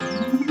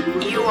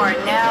You are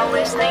now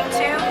listening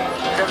to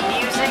the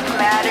Music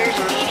Matters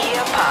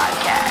Media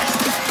Podcast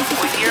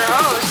with your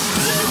host,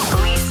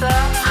 Lisa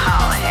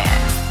Hollihan.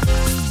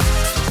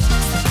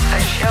 A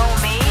show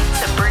made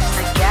to bridge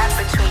the gap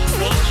between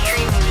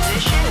mainstream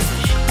musicians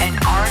and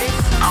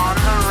artists on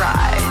the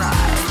rise.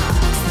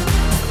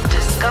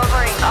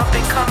 Discovering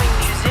up-and-coming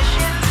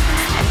musicians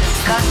and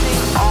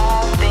discussing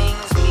all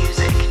things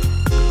music.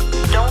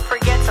 Don't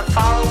forget to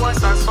follow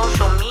us on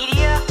social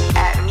media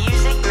at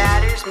Music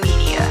Matters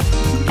Media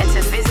and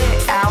to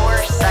visit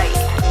our site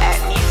at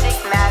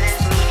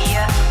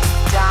musicmattersmedia.com.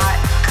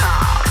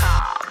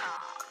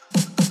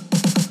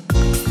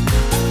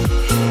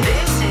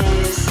 This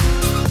is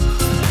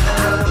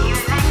the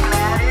Music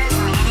Matters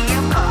Media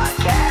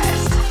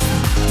Podcast.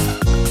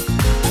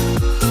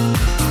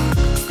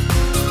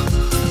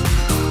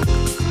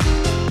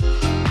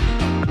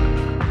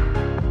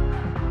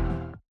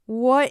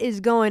 What is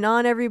going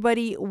on,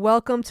 everybody?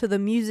 Welcome to the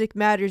Music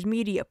Matters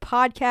Media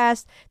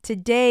Podcast.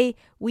 Today,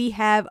 we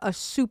have a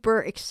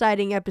super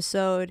exciting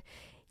episode.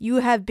 You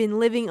have been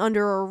living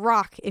under a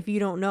rock if you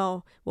don't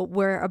know what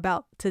we're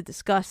about to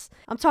discuss.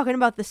 I'm talking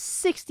about the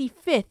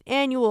 65th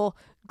annual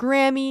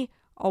Grammy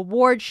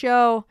Award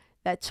show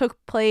that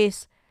took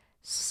place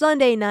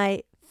Sunday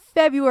night,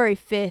 February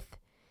 5th.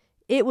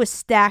 It was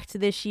stacked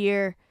this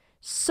year.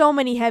 So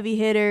many heavy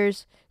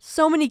hitters,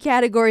 so many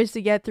categories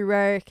to get through,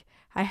 Eric.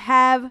 I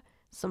have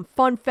some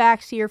fun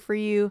facts here for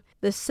you.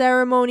 The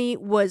ceremony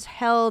was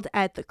held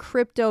at the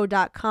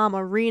Crypto.com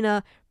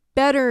Arena,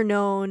 better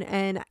known,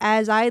 and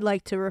as I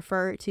like to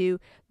refer to,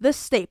 the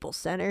Staples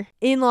Center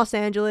in Los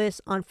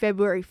Angeles on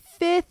February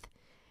 5th.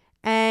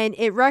 And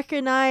it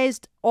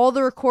recognized all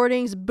the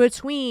recordings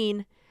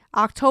between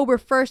October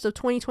 1st of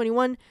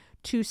 2021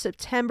 to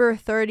September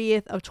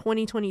 30th of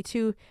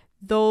 2022.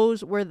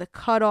 Those were the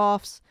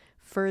cutoffs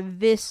for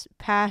this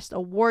past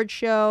award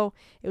show.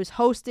 It was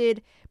hosted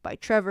by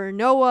Trevor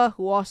Noah,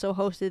 who also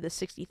hosted the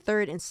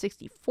 63rd and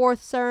 64th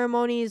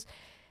ceremonies.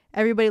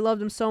 Everybody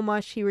loved him so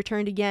much, he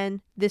returned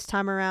again this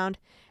time around.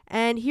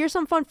 And here's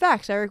some fun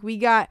facts, Eric. We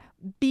got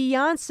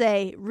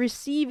Beyonce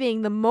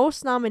receiving the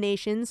most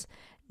nominations,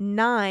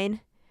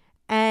 9,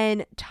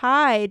 and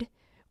tied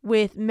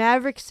with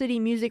Maverick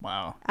City Music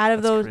out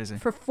of those crazy.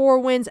 For 4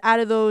 wins out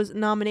of those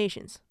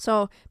nominations.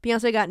 So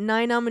Beyonce got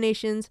 9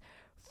 nominations,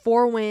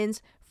 4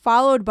 wins,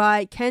 followed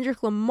by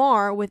Kendrick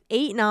Lamar with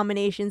 8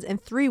 nominations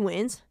and 3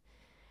 wins.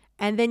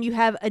 And then you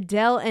have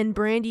Adele and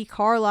Brandi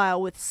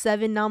Carlile with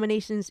 7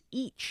 nominations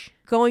each.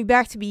 Going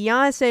back to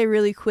Beyonce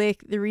really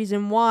quick, the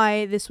reason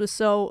why this was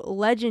so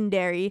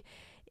legendary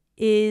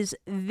is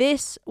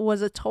this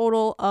was a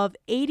total of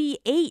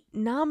 88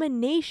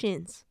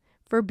 nominations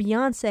for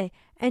Beyonce,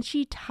 and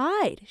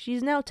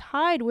she's now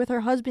tied with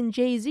her husband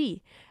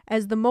Jay-Z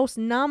as the most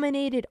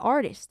nominated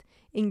artist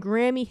in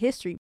Grammy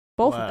history.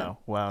 Both of them.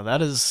 Wow,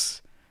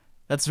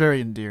 that's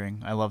very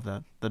endearing. I love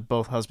that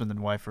both husband and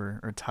wife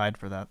are tied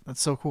for that.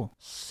 That's so cool.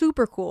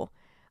 Super cool.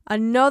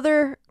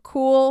 Another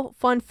cool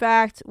fun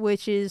fact,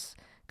 which is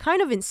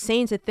kind of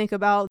insane to think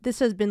about, this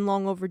has been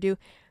long overdue.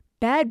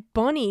 Bad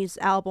Bunny's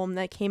album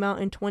that came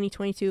out in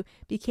 2022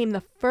 became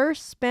the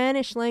first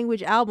Spanish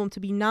language album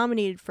to be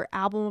nominated for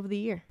Album of the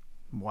Year.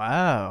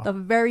 Wow. The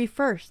very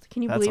first.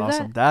 Can you believe that? That's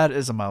awesome. That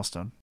is a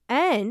milestone.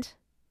 And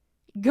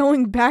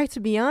going back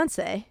to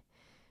Beyonce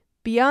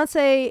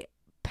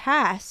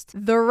passed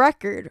the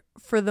record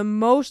for the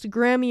most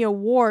Grammy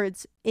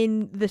Awards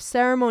in the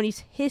ceremony's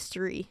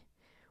history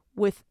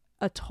with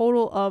a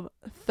total of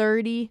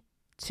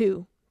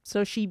 32.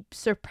 So she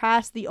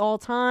surpassed the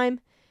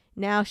all-time.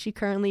 Now she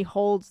currently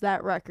holds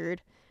that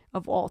record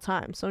of all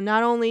time. So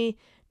not only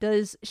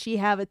does she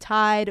have a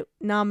tied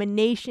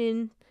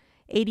nomination,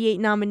 88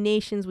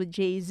 nominations with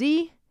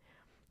Jay-Z,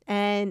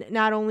 and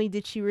not only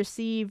did she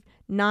receive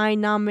 9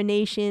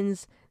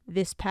 nominations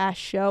this past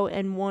show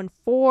and won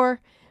 4,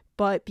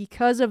 but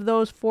because of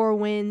those 4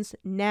 wins,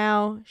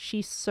 now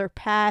she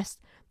surpassed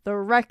the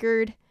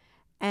record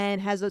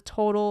and has a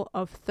total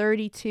of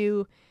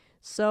 32.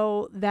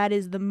 So that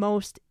is the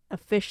most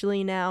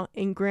officially now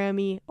in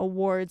Grammy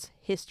Awards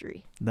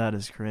history. That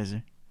is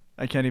crazy.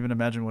 I can't even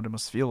imagine what it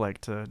must feel like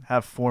to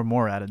have 4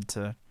 more added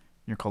to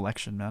your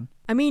collection, man.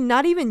 I mean,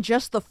 not even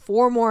just the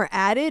 4 more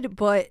added,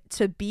 but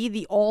to be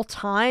the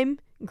all-time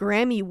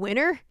Grammy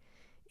winner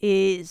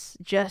is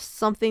just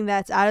something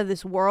that's out of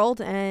this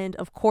world. And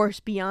of course,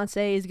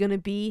 Beyonce is going to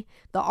be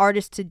the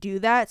artist to do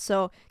that.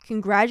 So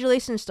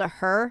congratulations to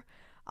her.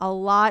 A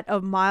lot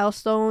of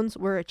milestones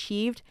were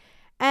achieved.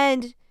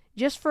 And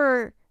just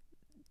for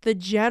the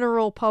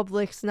general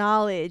public's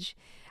knowledge,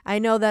 I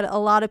know that a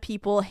lot of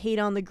people hate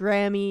on the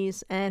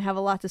Grammys and have a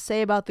lot to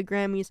say about the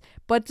Grammys,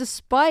 but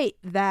despite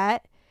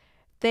that,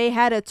 they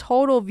had a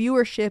total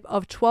viewership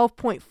of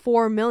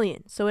 12.4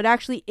 million. So it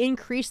actually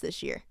increased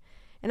this year.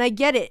 And I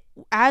get it.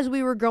 As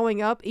we were growing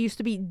up, it used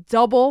to be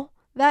double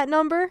that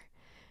number.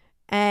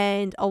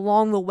 And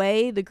along the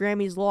way, the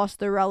Grammys lost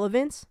their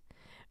relevance.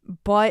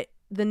 But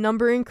the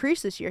number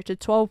increased this year to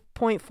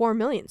 12.4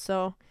 million.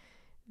 So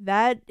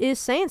that is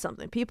saying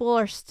something. People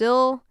are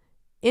still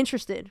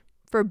interested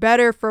for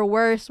better, for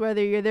worse,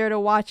 whether you're there to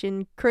watch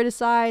and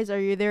criticize or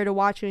you're there to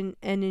watch and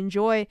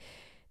enjoy,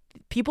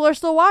 people are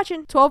still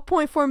watching.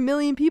 12.4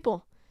 million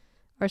people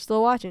are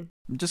still watching.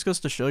 It just goes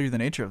to show you the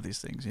nature of these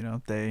things.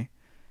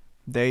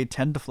 They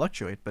tend to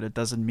fluctuate, but it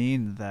doesn't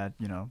mean that,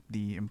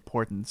 the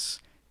importance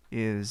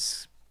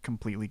is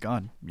completely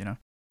gone,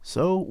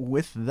 So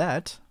with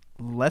that,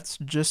 let's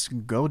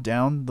just go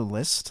down the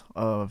list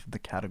of the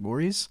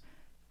categories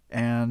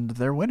and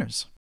their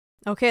winners.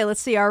 Okay, let's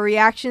see our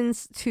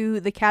reactions to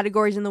the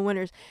categories and the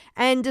winners.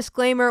 And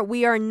disclaimer,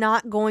 we are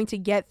not going to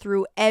get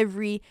through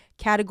every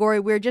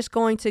category. We're just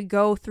going to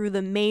go through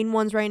the main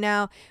ones right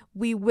now.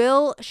 We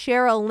will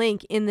share a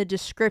link in the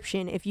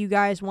description if you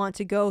guys want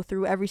to go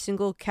through every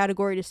single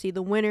category to see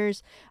the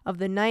winners of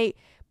the night.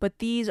 But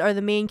these are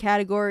the main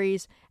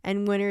categories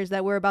and winners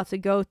that we're about to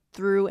go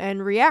through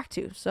and react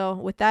to. So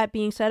with that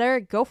being said,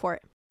 Eric, go for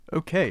it.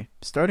 Okay,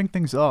 starting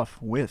things off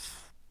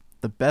with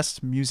the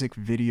Best Music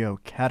Video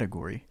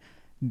category.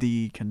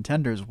 The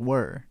contenders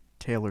were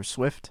Taylor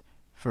Swift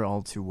for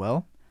All Too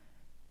Well,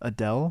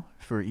 Adele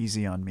for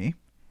Easy on Me,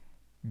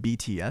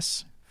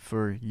 BTS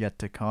for Yet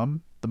to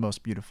Come, The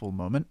Most Beautiful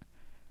Moment,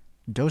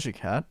 Doja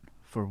Cat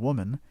for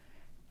Woman,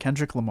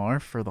 Kendrick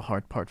Lamar for The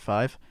Heart Part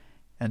 5,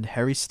 and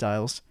Harry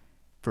Styles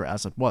for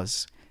As It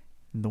Was.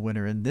 And the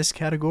winner in this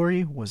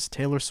category was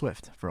Taylor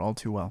Swift for All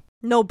Too Well.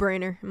 No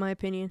brainer, in my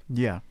opinion.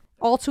 Yeah.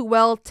 All Too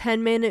Well,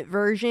 10-minute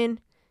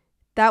version.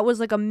 That was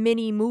like a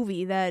mini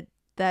movie, that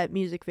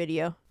music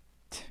video.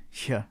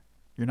 Yeah,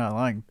 you're not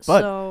lying.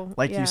 But so,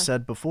 you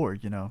said before,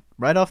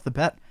 right off the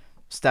bat,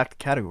 stacked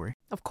category.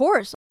 Of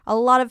course. A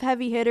lot of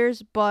heavy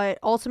hitters, but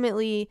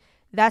ultimately,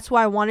 that's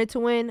why I wanted to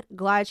win.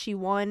 Glad she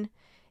won.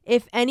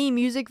 If any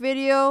music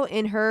video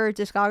in her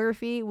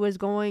discography was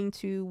going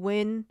to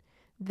win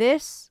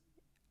this,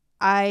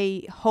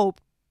 I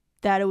hope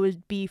that it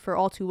would be for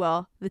All Too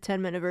Well, the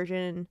 10-minute version,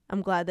 and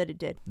I'm glad that it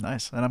did.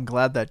 Nice. And I'm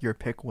glad that your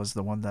pick was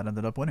the one that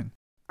ended up winning.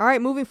 All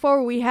right, moving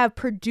forward, we have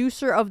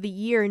Producer of the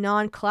Year,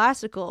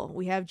 non-classical.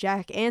 We have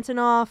Jack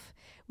Antonoff.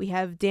 We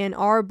have Dan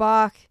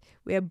Auerbach.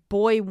 We have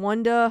Boy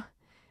Wonder.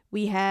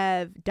 We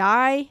have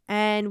Die.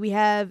 And we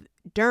have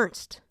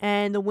Dernst.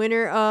 And the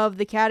winner of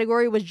the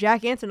category was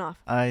Jack Antonoff.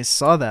 I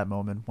saw that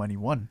moment when he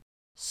won.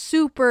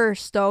 Super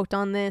stoked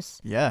on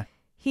this. Yeah.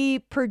 He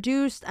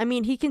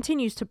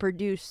continues to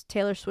produce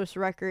Taylor Swift's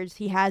records.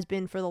 He has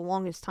been for the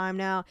longest time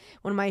now.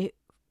 One of my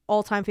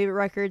all-time favorite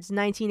records,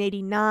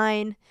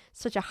 1989,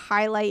 such a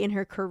highlight in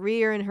her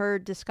career and her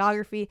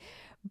discography.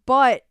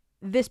 But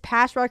this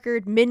past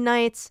record,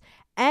 Midnights,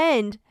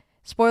 and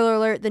spoiler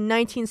alert, the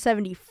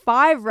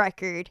 1975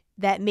 record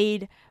that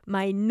made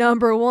my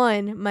number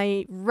one,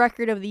 my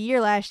record of the year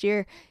last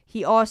year,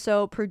 he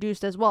also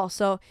produced as well.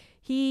 So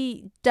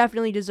he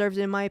definitely deserves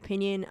it, in my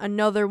opinion.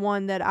 Another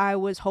one that I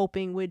was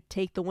hoping would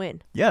take the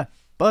win. Yeah,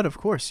 but of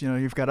course,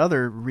 you've got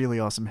other really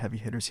awesome heavy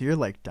hitters here,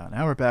 like Don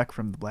Auerbach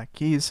from the Black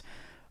Keys.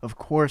 Of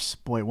course,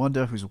 Boy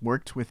Wonder, who's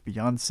worked with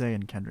Beyonce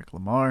and Kendrick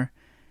Lamar.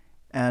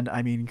 And,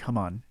 come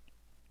on.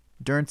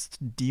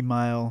 Dernst,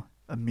 D-Mile,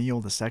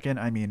 Emile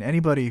II.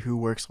 Anybody who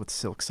works with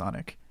Silk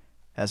Sonic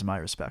has my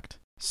respect.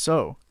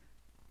 So,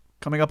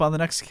 coming up on the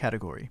next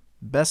category,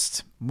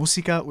 Best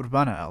Música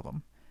Urbana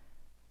Album.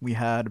 We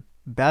had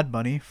Bad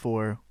Bunny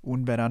for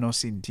Un Verano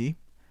Sin Ti,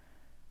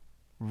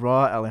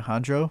 Raw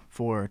Alejandro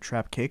for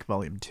Trap Cake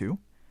Volume 2,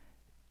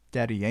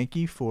 Daddy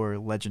Yankee for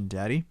Legend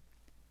Daddy,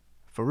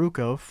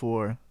 Farruko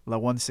for La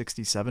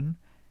 167,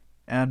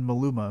 and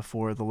Maluma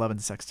for The Love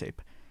and Sex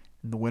Tape.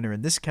 And the winner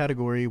in this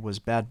category was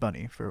Bad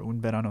Bunny for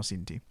Un Verano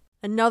Sin Ti.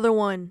 Another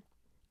one.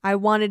 I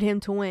wanted him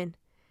to win.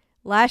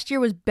 Last year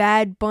was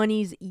Bad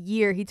Bunny's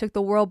year. He took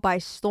the world by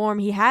storm.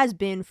 He has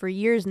been for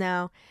years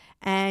now.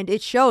 And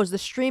it shows, the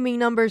streaming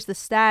numbers, the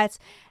stats.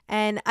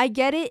 And I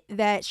get it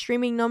that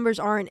streaming numbers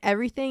aren't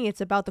everything.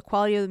 It's about the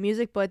quality of the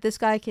music. But this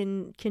guy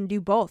can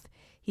do both.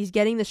 He's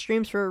getting the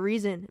streams for a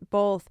reason,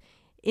 both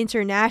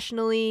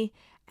internationally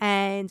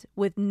and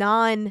with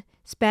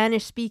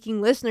non-Spanish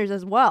speaking listeners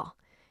as well.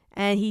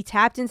 And he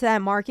tapped into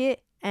that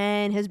market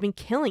and has been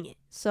killing it.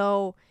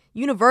 So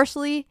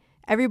universally,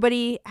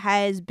 everybody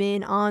has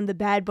been on the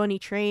Bad Bunny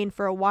train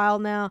for a while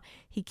now.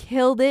 He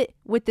killed it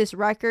with this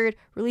record,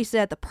 released it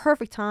at the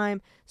perfect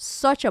time.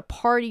 Such a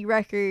party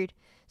record,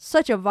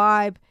 such a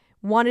vibe.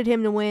 Wanted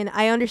him to win.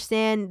 I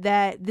understand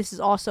that this is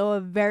also a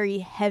very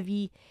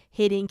heavy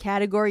hitting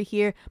category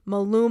here.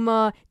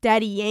 Maluma,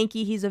 Daddy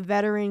Yankee, he's a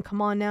veteran.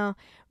 Come on now.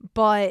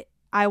 But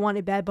I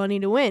wanted Bad Bunny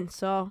to win.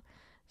 So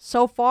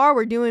far,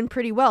 we're doing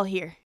pretty well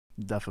here.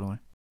 Definitely.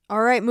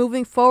 All right,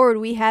 moving forward,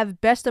 we have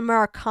Best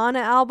Americana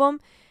Album.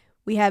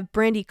 We have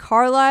Brandi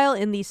Carlile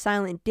in These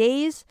Silent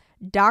Days,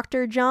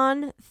 Dr.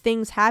 John,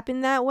 Things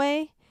Happen That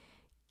Way,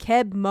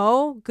 Keb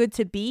Mo, Good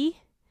to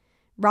Be,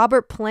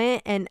 Robert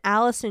Plant and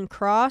Alison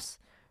Krauss,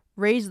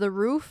 Raise the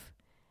Roof,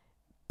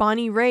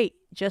 Bonnie Raitt,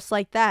 Just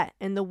Like That.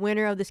 And the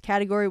winner of this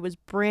category was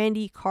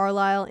Brandi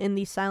Carlile in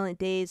These Silent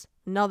Days.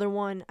 Another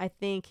one, I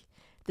think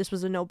this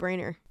was a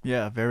no-brainer.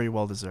 Yeah, very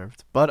well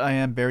deserved. But I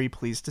am very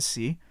pleased to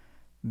see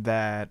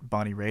that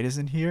Bonnie Raitt is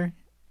in here.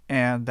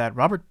 and that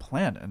Robert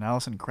Plant and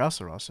Alison Krauss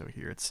are also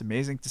here. It's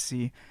amazing to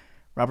see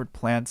Robert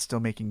Plant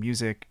still making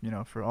music.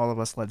 For all of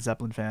us Led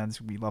Zeppelin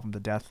fans, we love him to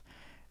death.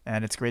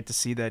 And it's great to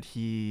see that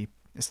he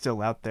is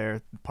still out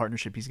there. The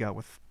partnership he's got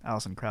with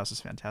Alison Krauss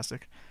is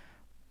fantastic.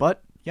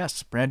 But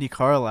yes, Brandi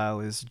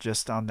Carlile is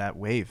just on that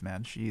wave,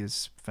 man. She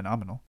is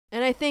phenomenal.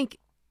 And I think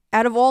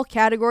out of all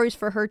categories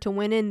for her to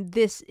win in,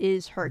 this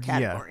is her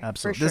category. Yeah,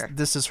 absolutely. For sure.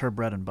 This is her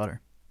bread and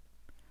butter.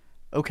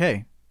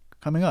 Okay,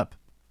 coming up,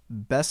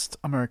 Best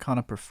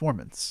Americana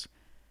Performance.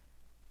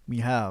 We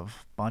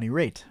have Bonnie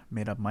Raitt,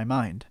 Made Up My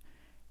Mind.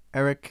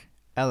 Eric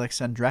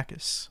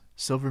Alexandrakis,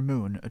 Silver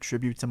Moon, a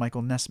tribute to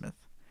Michael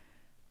Nesmith.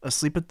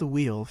 Asleep at the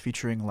Wheel,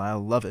 featuring Lyle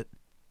Lovett,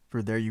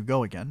 for There You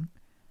Go Again.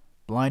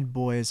 Blind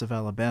Boys of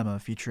Alabama,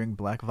 featuring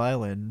Black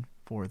Violin,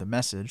 for The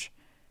Message.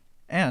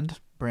 And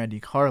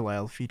Brandi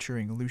Carlile,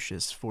 featuring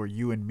Lucius, for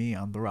You and Me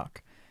on the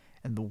Rock.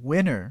 And the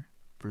winner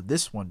for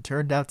this one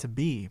turned out to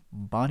be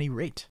Bonnie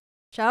Raitt.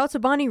 Shout out to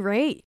Bonnie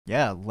Raitt.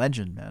 Yeah,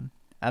 legend, man.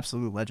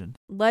 Absolute legend.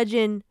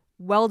 Legend,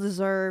 well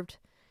deserved.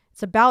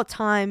 It's about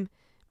time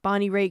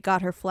Bonnie Raitt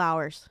got her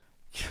flowers.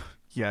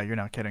 Yeah, you're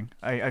not kidding.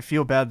 I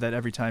feel bad that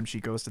every time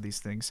she goes to these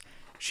things,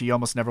 she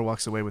almost never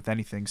walks away with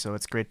anything. So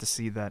it's great to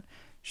see that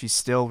she's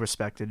still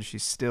respected.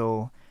 She's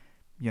still,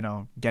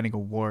 getting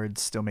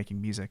awards, still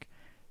making music.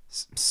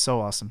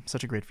 So awesome.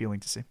 Such a great feeling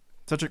to see.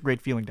 Such a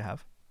great feeling to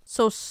have.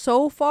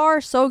 So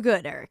far, so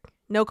good, Eric.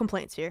 No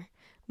complaints here.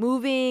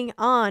 Moving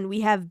on,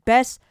 we have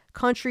Best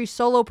Country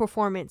Solo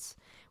Performance.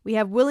 We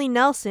have Willie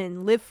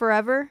Nelson, Live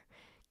Forever.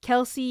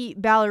 Kelsey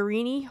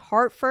Ballerini,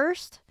 Heart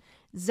First.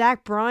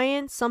 Zach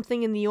Bryan,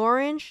 Something in the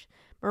Orange.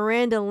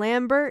 Miranda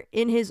Lambert,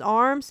 In His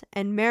Arms.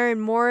 And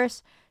Maren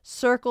Morris,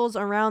 Circles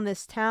Around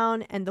This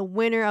Town. And the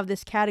winner of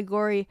this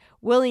category,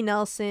 Willie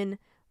Nelson,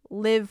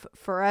 Live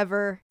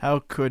Forever. How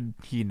could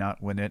he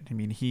not win it? I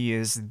mean, he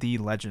is the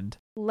legend.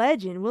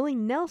 Legend. Willie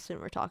Nelson,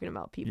 we're talking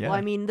about, people. Yeah.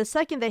 I mean, the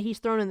second that he's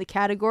thrown in the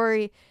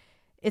category,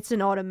 it's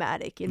an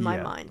automatic in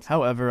my mind.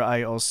 However,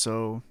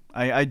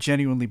 I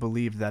genuinely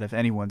believe that if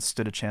anyone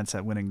stood a chance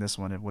at winning this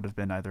one, it would have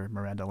been either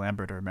Miranda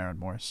Lambert or Maren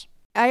Morris.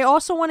 I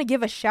also want to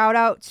give a shout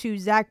out to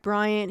Zach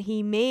Bryan.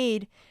 He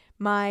made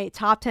my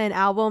top 10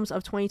 albums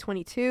of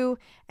 2022,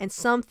 and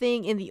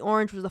Something in the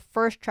Orange was the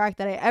first track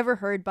that I ever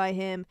heard by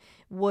him,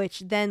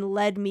 which then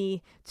led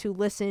me to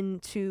listen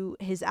to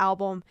his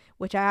album,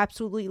 which I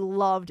absolutely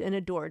loved and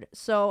adored.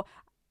 So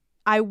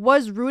I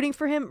was rooting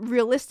for him.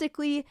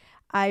 Realistically,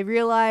 I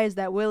realized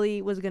that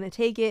Willie was going to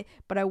take it,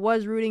 but I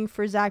was rooting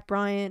for Zach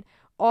Bryan.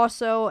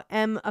 Also,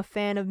 am a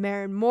fan of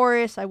Maren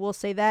Morris, I will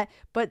say that.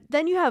 But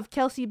then you have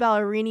Kelsey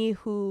Ballerini,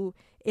 who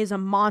is a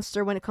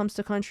monster when it comes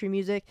to country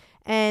music,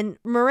 and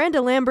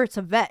Miranda Lambert's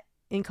a vet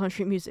in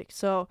country music.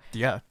 So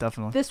yeah,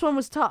 definitely. This one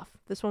was tough.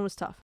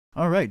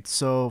 All right,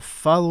 so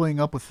following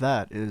up with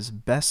that is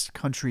Best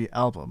Country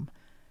Album.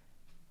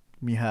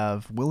 We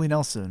have Willie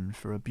Nelson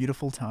for A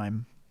Beautiful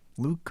Time,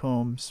 Luke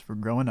Combs for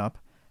Growing Up,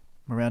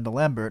 Miranda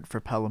Lambert for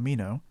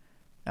Palomino,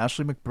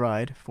 Ashley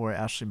McBryde for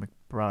Ashley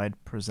McBryde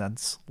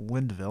Presents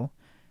Lindville,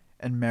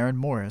 and Maren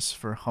Morris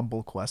for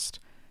Humble Quest.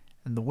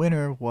 And the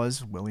winner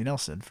was Willie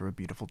Nelson for A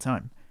Beautiful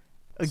Time.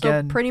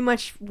 Again, so pretty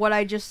much what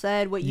I just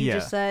said, what you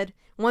just said.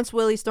 Once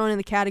Willie's thrown in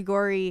the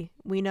category,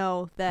 we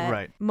know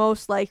that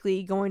most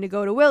likely going to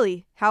go to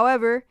Willie.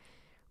 However,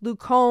 Luke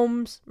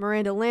Combs,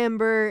 Miranda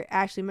Lambert,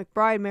 Ashley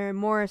McBryde, Maren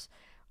Morris,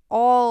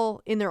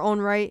 all in their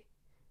own right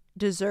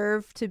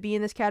deserve to be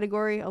in this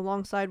category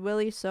alongside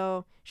Willie.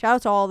 So shout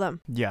out to all of them.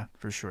 Yeah,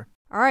 for sure.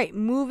 All right,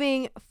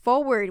 moving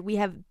forward, we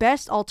have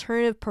Best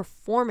Alternative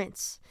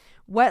Performance.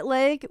 Wet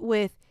Leg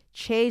with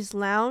Chaise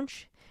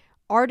Lounge,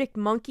 Arctic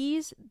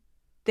Monkeys,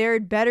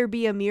 There'd Better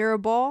Be a Mirror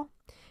Ball,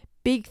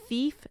 Big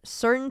Thief,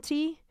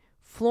 Certainty,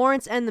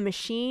 Florence and the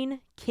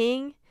Machine,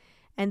 King,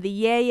 and the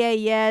Yeah Yeah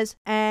Yeahs,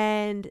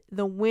 and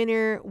the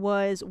winner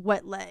was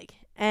Wet Leg.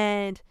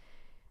 And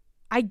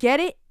I get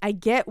it. I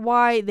get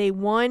why they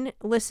won.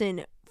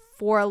 Listen,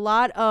 for a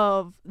lot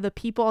of the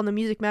people on the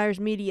Music Matters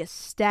Media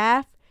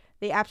staff,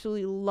 they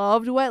absolutely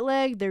loved Wet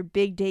Leg, their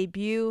big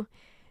debut.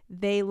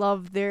 They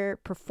loved their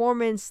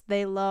performance.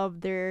 They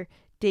loved their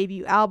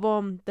debut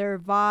album, their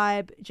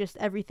vibe, just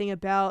everything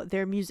about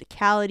their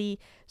musicality.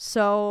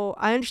 So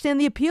I understand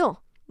the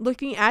appeal.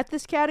 Looking at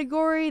this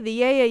category, the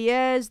Yeah Yeah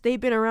Yeahs, they've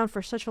been around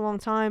for such a long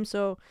time,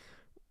 so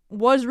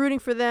was rooting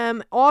for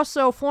them.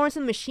 Also, Florence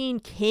and the Machine,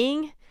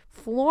 King.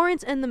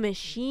 Florence and the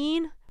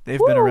Machine. They've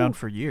been around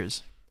for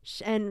years.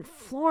 And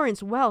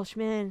Florence Welch,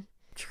 man.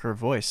 Her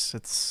voice,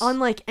 it's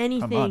unlike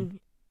anything,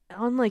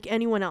 unlike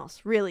anyone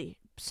else, really.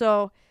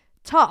 So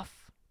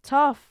tough.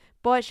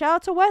 But shout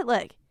out to Wet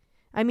Leg.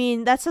 I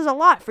mean, that says a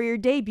lot for your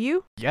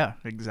debut. Yeah,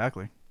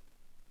 exactly.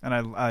 And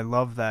I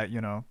love that,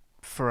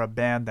 for a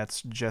band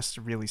that's just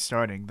really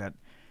starting, that,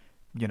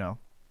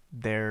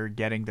 they're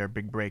getting their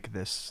big break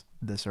this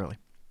early.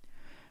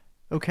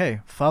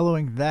 Okay,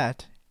 following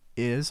that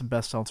is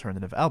Best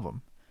Alternative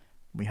Album.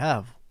 We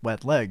have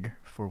Wet Leg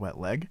for Wet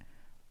Leg,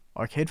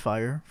 Arcade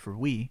Fire for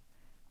We,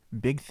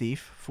 Big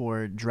Thief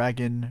for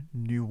Dragon,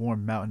 New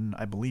Warm Mountain,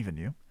 I Believe in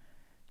You,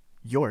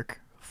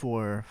 York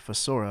for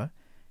Fasora,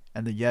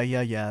 and the Yeah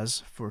Yeah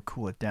Yeahs for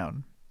Cool It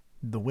Down.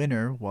 The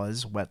winner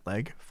was Wet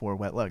Leg for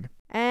Wet Leg.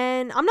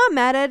 And I'm not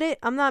mad at it.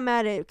 I'm not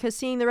mad at it because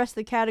seeing the rest of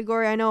the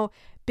category, I know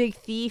Big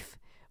Thief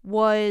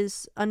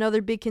was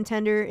another big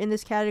contender in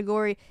this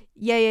category.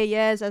 Yeah Yeah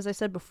Yeahs, as I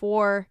said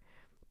before,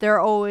 they're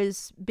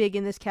always big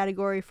in this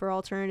category for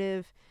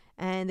alternative,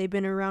 and they've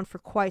been around for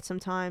quite some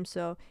time.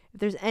 So if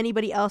there's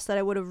anybody else that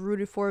I would have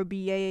rooted for, it would be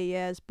Yeah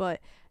Yeah Yeahs, but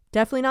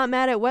definitely not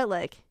mad at Wet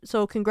Leg.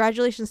 So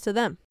congratulations to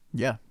them.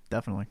 Yeah,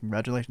 definitely.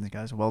 Congratulations,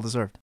 guys. Well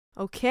deserved.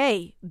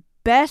 Okay,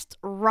 Best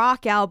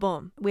Rock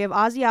Album. We have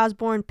Ozzy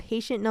Osbourne,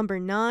 Patient Number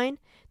 9,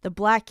 The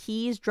Black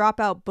Keys,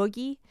 Dropout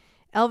Boogie,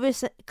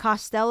 Elvis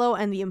Costello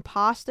and the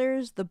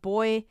Imposters, The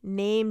Boy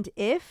Named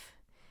If,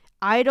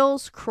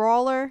 Idols,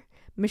 Crawler,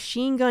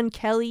 Machine Gun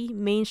Kelly,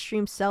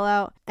 Mainstream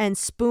Sellout, and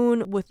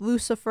Spoon with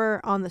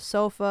Lucifer on the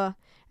Sofa.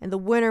 And the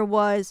winner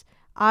was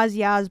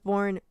Ozzy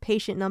Osbourne,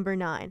 Patient Number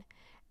 9.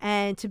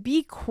 And to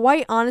be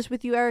quite honest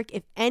with you, Eric,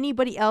 if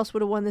anybody else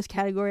would have won this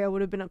category, I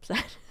would have been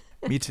upset.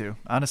 Me too.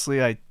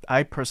 Honestly,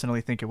 I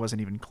personally think it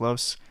wasn't even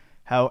close.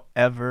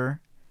 However,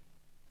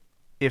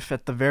 if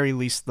at the very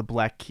least the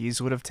Black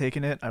Keys would have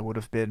taken it, I would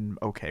have been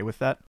okay with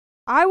that.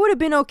 I would have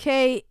been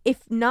okay.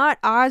 If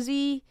not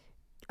Ozzy,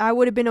 I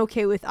would have been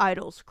okay with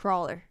Idols,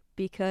 Crawler,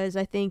 because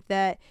I think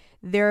that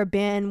they're a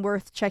band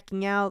worth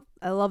checking out.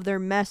 I love their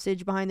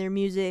message behind their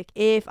music.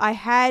 If I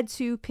had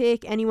to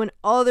pick anyone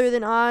other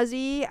than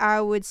Ozzy, I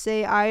would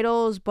say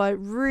Idols, but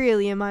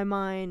really in my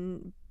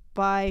mind,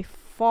 by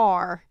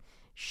far,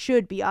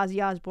 should be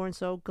Ozzy Osbourne,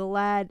 so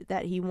glad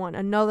that he won.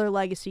 Another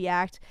legacy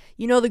act.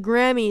 You know the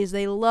Grammys,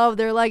 they love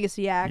their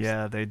legacy acts.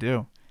 Yeah, they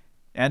do.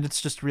 And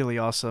it's just really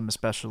awesome,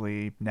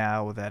 especially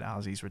now that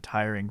Ozzy's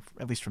retiring,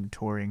 at least from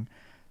touring.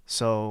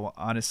 So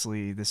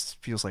honestly, this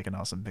feels like an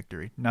awesome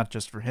victory. Not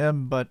just for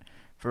him, but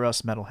for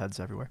us metalheads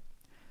everywhere.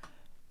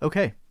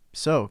 Okay,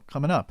 so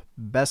coming up,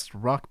 Best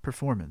Rock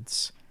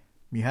Performance.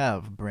 We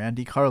have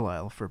Brandi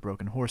Carlile for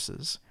Broken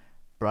Horses,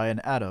 Bryan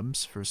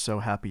Adams for So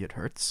Happy It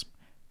Hurts,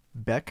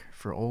 Beck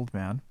for Old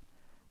Man,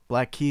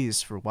 Black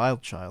Keys for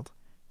Wild Child,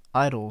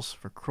 Idols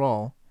for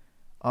Crawl,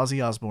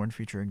 Ozzy Osbourne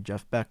featuring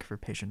Jeff Beck for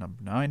Patient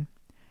Number 9,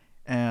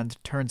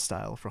 and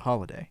Turnstile for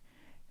Holiday.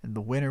 And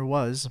the winner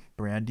was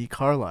Brandi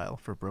Carlile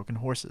for Broken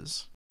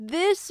Horses.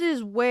 This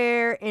is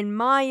where, in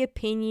my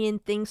opinion,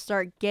 things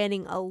start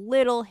getting a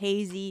little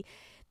hazy.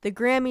 The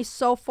Grammys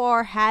so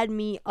far had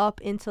me up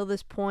until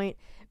this point,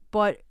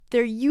 but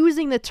they're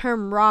using the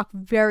term rock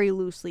very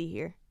loosely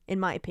here, in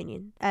my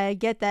opinion. I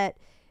get that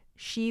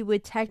she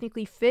would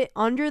technically fit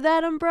under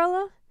that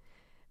umbrella,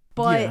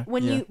 but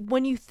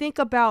when you think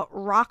about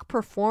rock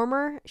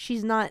performer,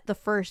 she's not the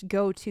first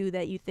go-to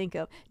that you think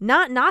of.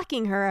 Not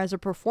knocking her as a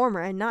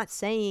performer and not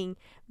saying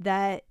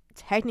that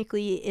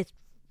technically it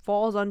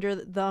falls under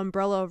the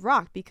umbrella of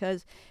rock,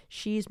 because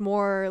she's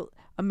more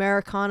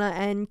Americana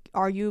and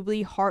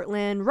arguably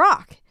heartland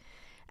rock.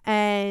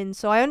 And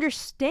so I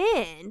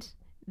understand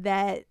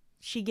that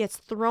she gets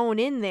thrown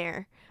in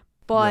there,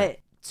 but Right.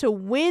 To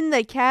win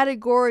the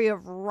category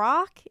of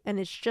rock, and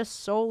it's just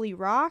solely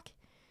rock,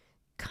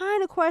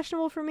 kind of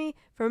questionable for me.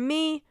 For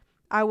me,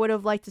 I would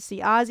have liked to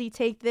see Ozzy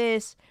take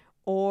this,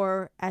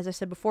 or, as I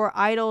said before,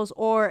 Idols,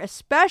 or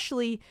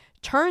especially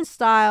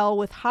Turnstile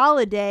with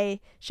Holiday.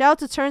 Shout out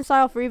to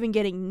Turnstile for even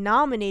getting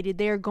nominated.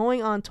 They are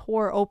going on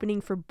tour opening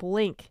for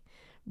Blink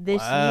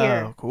this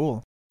year. Wow,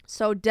 cool.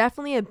 So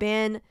definitely a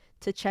band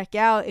to check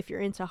out if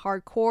you're into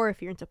hardcore, if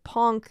you're into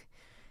punk.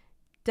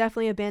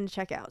 Definitely a band to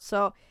check out.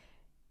 So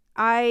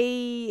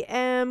I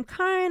am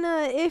kind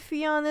of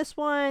iffy on this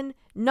one.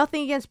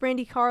 Nothing against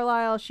Brandi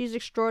Carlile. She's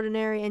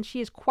extraordinary, and she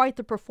is quite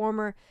the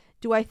performer.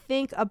 Do I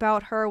think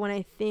about her when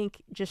I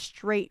think just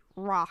straight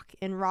rock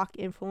and rock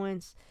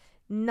influence?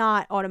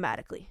 Not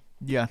automatically.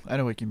 Yeah, I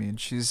know what you mean.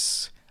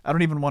 I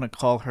don't even want to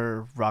call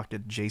her rock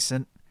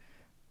adjacent.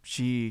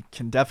 She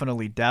can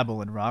definitely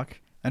dabble in rock.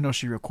 I know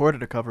she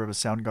recorded a cover of a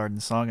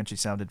Soundgarden song, and she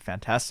sounded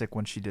fantastic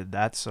when she did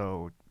that,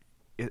 so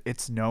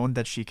it's known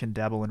that she can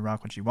dabble in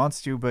rock when she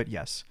wants to, but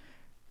yes,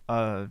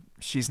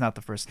 she's not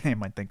the first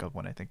name I think of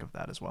when I think of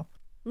that as well.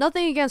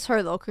 Nothing against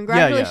her, though.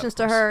 Congratulations of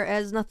to course. her. It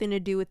has nothing to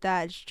do with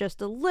that. It's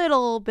just a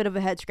little bit of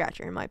a head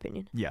scratcher, in my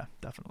opinion. Yeah,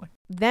 definitely.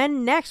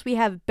 Then next, we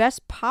have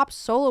Best Pop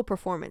Solo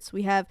Performance.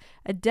 We have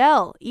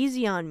Adele,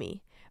 Easy on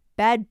Me,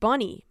 Bad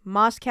Bunny,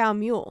 Moscow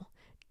Mule,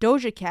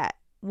 Doja Cat,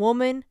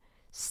 Woman,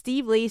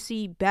 Steve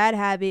Lacy, Bad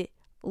Habit,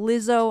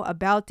 Lizzo,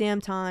 About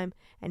Damn Time,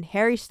 and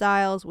Harry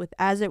Styles with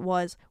As It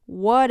Was.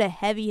 What a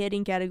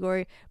heavy-hitting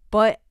category.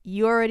 But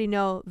you already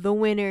know the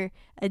winner,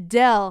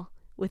 Adele,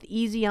 with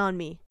Easy on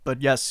Me.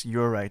 But yes,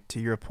 you're right. To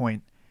your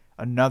point,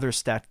 another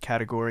stat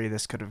category,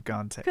 this could have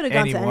gone to Could have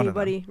gone any to one of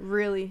them. anybody,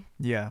 really.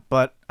 Yeah,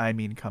 but, I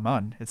mean, come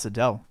on. It's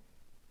Adele.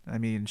 I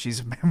mean,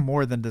 she's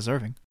more than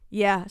deserving.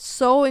 Yeah,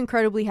 so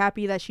incredibly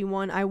happy that she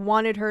won. I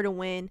wanted her to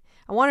win.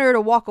 I wanted her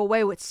to walk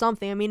away with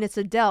something. I mean, it's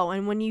Adele.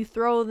 And when you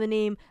throw the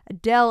name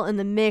Adele in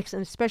the mix,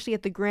 and especially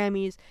at the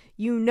Grammys,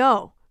 you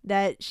know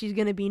that she's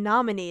going to be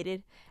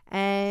nominated.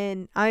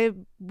 And I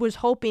was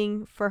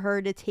hoping for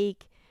her to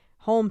take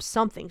home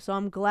something. So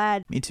I'm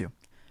glad. Me too.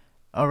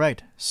 All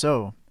right,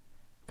 so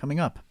Coming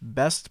up,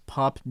 Best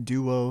Pop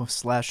Duo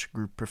 /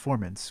 Group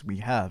Performance. We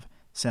have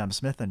Sam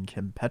Smith and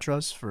Kim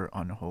Petras for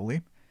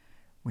Unholy.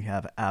 We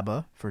have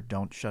ABBA for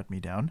Don't Shut Me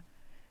Down.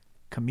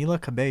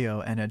 Camila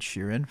Cabello and Ed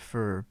Sheeran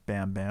for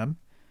Bam Bam.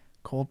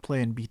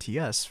 Coldplay and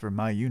BTS for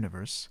My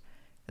Universe.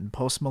 And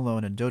Post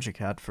Malone and Doja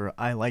Cat for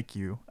I Like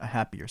You, a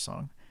Happier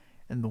Song.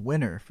 And the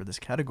winners for this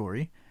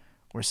category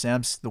were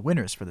Sam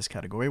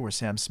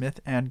Smith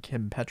and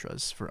Kim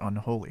Petras for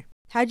Unholy.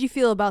 How'd you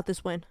feel about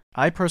this win?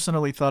 I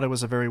personally thought it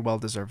was a very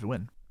well-deserved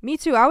win. Me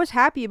too. I was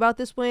happy about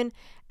this win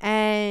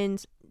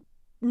and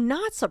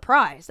not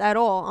surprised at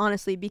all,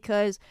 honestly,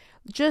 because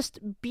just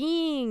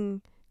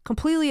being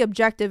completely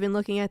objective in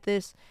looking at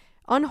this,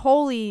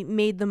 Unholy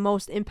made the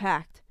most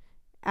impact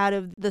out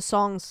of the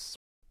songs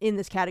in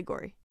this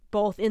category,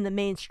 both in the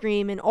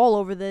mainstream and all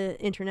over the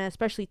internet,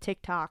 especially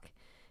TikTok.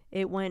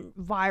 It went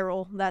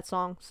viral, that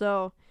song.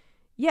 So,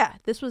 yeah,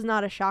 this was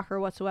not a shocker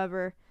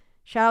whatsoever.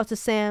 Shout out to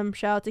Sam,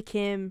 shout out to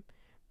Kim.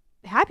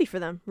 Happy for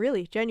them,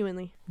 really,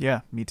 genuinely. Yeah,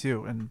 me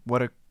too. And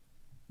what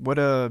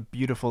a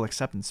beautiful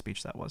acceptance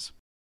speech that was.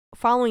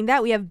 Following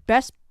that, we have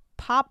Best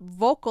Pop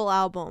Vocal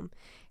Album.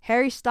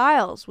 Harry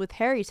Styles with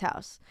Harry's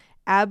House.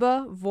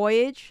 ABBA,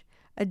 Voyage.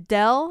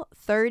 Adele,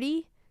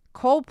 30.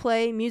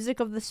 Coldplay, Music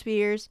of the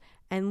Spheres.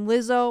 And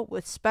Lizzo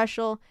with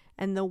Special.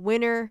 And the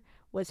winner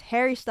was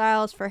Harry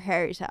Styles for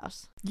Harry's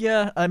House.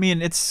 Yeah, I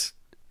mean, it's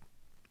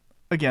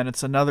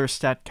another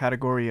stat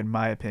category in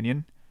my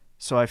opinion.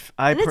 So I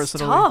and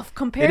personally, it's tough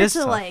compared to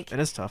tough. like it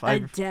is tough.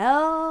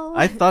 Adele.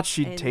 I thought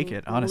she'd take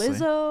it, honestly.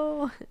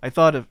 Lizzo. I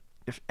thought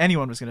if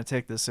anyone was going to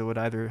take this, it would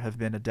either have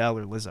been Adele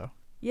or Lizzo.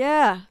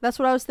 Yeah, that's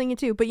what I was thinking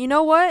too. But you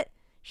know what?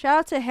 Shout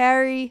out to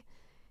Harry.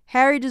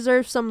 Harry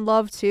deserves some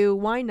love too.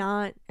 Why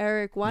not,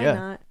 Eric? Why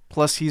not?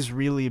 Plus, he's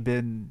really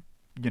been,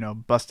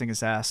 busting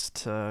his ass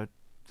to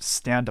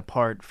stand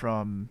apart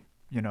from,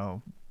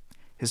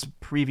 his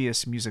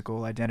previous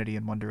musical identity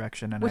in One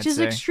Direction, and which is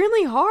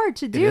extremely hard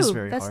to do. It is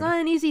very That's hard. not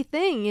an easy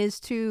thing, is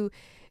to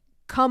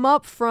come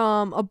up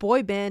from a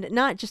boy band,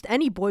 not just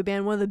any boy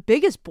band, one of the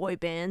biggest boy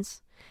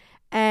bands,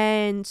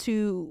 and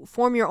to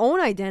form your own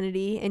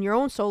identity and your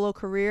own solo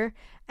career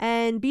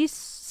and be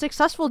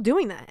successful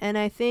doing that. And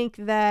I think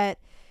that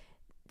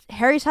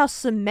Harry's House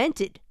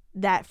cemented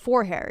that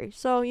for Harry.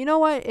 So, you know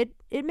what?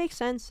 It makes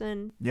sense.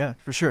 And yeah,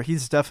 for sure.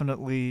 He's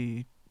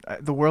definitely...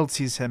 the world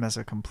sees him as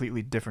a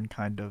completely different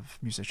kind of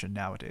musician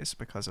nowadays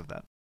because of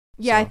that.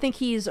 Yeah, So, I think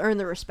he's earned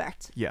the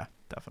respect. Yeah,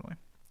 definitely.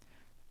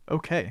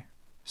 Okay,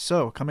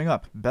 so coming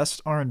up, Best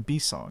R&B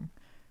Song.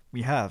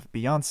 We have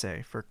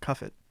Beyonce for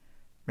Cuff It,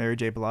 Mary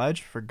J.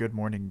 Blige for Good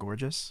Morning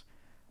Gorgeous,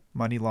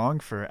 Money Long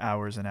for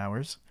Hours and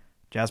Hours,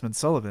 Jasmine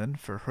Sullivan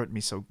for Hurt Me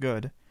So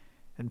Good,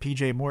 and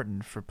PJ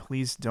Morton for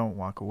Please Don't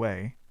Walk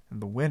Away. And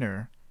the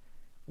winner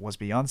was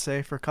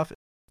Beyonce for Cuff It.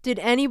 Did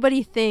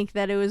anybody think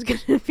that it was going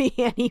to be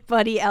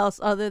anybody else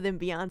other than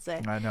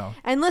Beyonce? I know.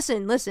 And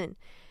listen,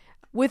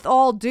 with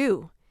all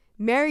due,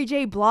 Mary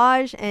J.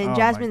 Blige and Oh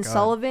Jasmine my God.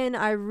 Sullivan,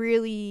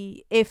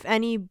 if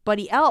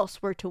anybody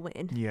else were to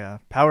win. Yeah,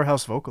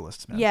 powerhouse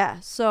vocalists, man. Yeah,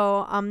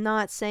 so I'm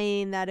not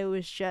saying that it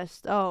was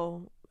just,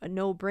 a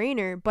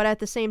no-brainer, but at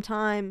the same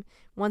time,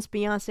 once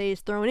Beyonce is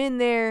thrown in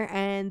there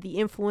and the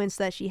influence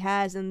that she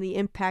has and the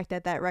impact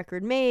that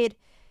record made,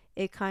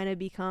 it kind of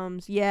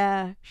becomes,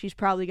 she's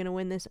probably going to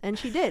win this. And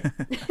she did.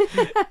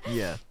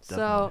 Yeah, So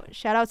definitely.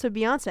 shout out to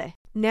Beyonce.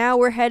 Now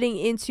we're heading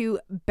into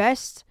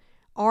Best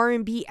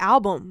R&B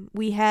Album.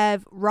 We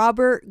have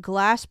Robert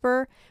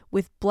Glasper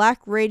with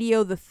Black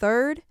Radio the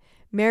Third,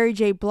 Mary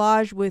J.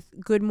 Blige with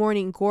Good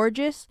Morning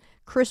Gorgeous,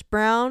 Chris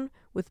Brown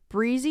with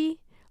Breezy,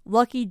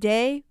 Lucky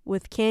Day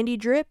with Candy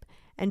Drip,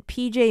 and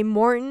PJ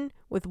Morton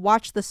with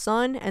Watch the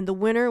Sun, and the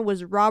winner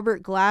was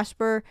Robert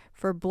Glasper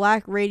for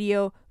Black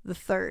Radio the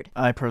Third.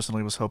 I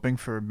personally was hoping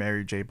for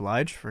Mary J.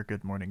 Blige for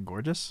Good Morning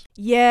Gorgeous.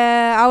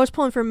 Yeah, I was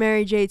pulling for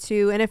Mary J.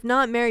 too, and if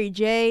not Mary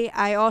J.,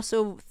 I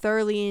also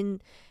thoroughly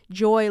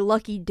enjoy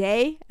Lucky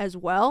Day as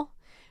well.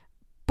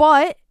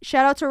 But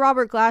shout out to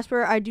Robert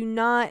Glasper. I do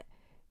not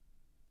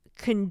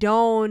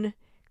condone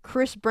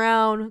Chris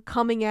Brown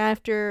coming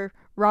after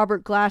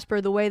Robert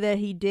Glasper the way that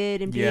he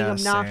did and being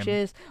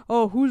obnoxious. Same.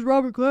 Oh, who's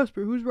Robert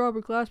Glasper? Who's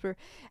Robert Glasper?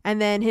 And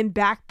then him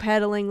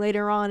backpedaling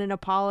later on and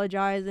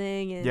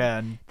apologizing. And Yeah,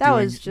 and that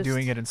was just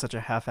doing it in such a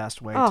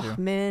half-assed way, oh, too.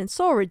 man,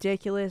 so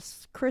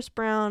ridiculous. Chris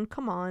Brown,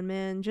 come on,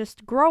 man.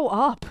 Just grow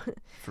up.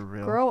 For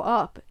real. Grow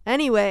up.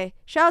 Anyway,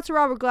 shout out to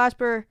Robert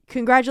Glasper.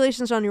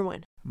 Congratulations on your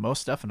win.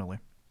 Most definitely.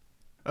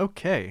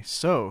 Okay,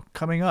 so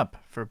coming up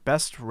for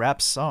Best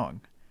Rap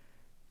Song,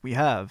 we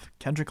have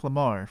Kendrick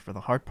Lamar for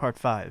The Heart Part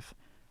 5,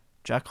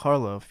 Jack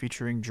Harlow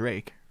featuring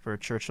Drake for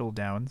Churchill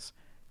Downs,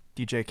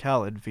 DJ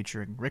Khaled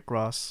featuring Rick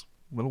Ross,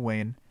 Lil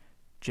Wayne,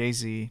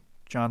 Jay-Z,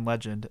 John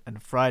Legend,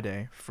 and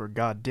Friday for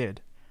God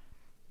Did,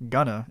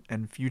 Gunna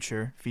and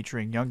Future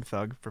featuring Young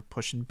Thug for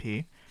Pushin'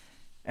 P,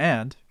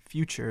 and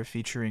Future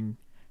featuring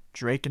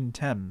Drake and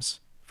Thames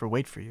for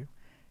Wait For You.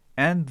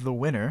 And the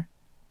winner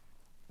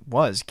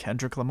was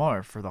Kendrick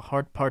Lamar for The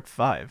Heart Part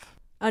 5.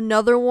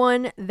 Another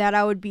one that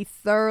I would be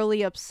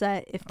thoroughly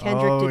upset if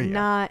Kendrick Oh, did yeah.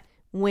 not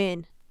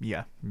win.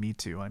 Yeah, me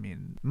too. I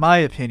mean, my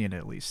opinion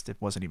at least, it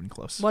wasn't even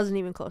close. Wasn't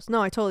even close.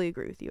 No, I totally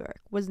agree with you,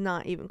 Eric. Was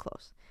not even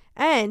close.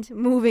 And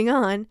moving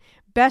on,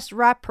 best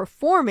rap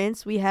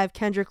performance, we have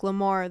Kendrick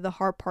Lamar, The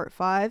Heart Part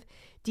 5,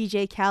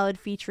 DJ Khaled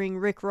featuring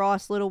Rick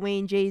Ross, Lil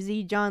Wayne,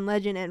 Jay-Z, John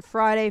Legend, and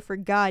Friday for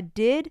God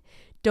Did,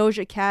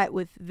 Doja Cat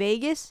with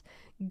Vegas,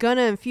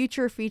 Gunna and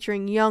Future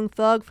featuring Young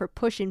Thug for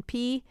Pushin'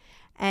 P,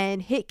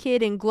 and Hit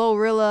Kid and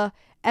Glorilla,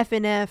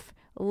 FNF,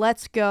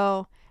 Let's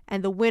Go.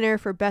 And the winner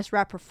for Best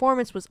Rap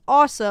Performance was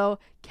also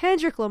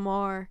Kendrick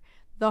Lamar,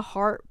 The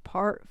Heart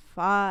Part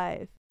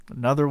 5.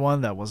 Another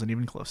one that wasn't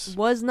even close.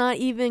 Was not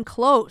even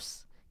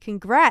close.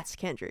 Congrats,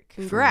 Kendrick.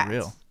 Congrats. For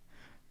real.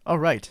 All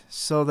right,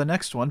 so the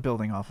next one,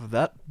 building off of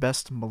that,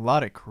 Best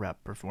Melodic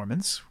Rap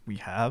Performance, we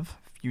have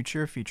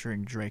Future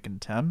featuring Drake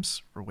and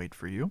Thames for Wait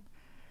For You,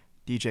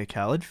 DJ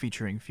Khaled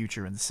featuring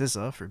Future and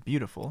SZA for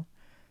Beautiful,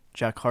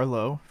 Jack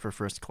Harlow for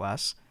First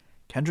Class,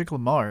 Kendrick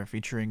Lamar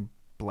featuring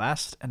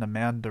Blast and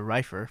Amanda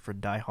Reifer for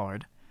Die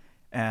Hard,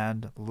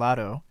 and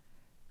Latto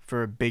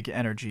for Big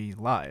Energy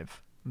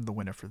Live. The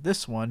winner for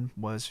this one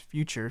was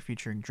Future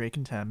featuring Drake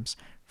and Thames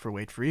for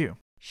Wait For You.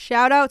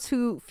 Shout out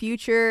to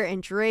Future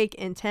and Drake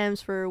and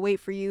Thames for Wait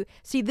For You.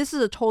 See, this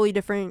is a totally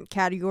different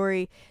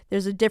category.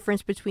 There's a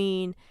difference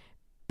between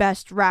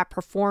best rap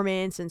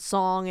performance and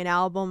song and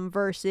album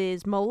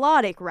versus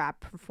melodic rap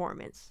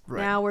performance.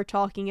 Right. Now we're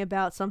talking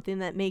about something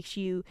that makes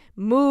you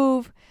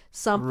move,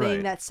 something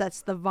Right. that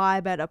sets the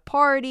vibe at a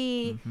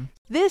party. Mm-hmm.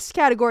 This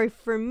category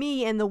for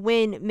me and the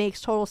win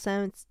makes total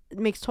sense.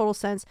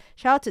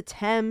 Shout out to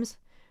Thames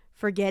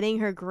for getting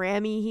her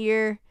Grammy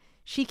here.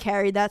 She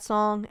carried that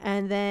song,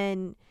 and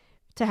then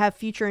to have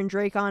Future and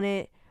Drake on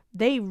it,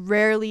 they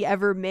rarely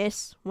ever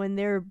miss when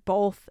they're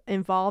both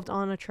involved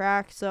on a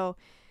track. So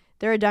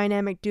they're a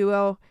dynamic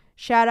duo.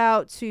 Shout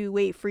out to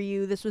Wait For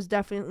You. This was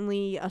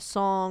definitely a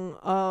song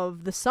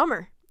of the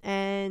summer,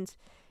 and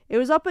it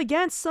was up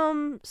against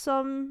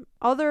some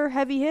other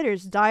heavy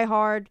hitters. Die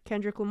Hard,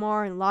 Kendrick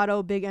Lamar, and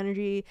Latto, Big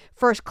Energy,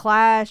 First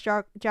Class,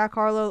 Jack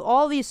Harlow.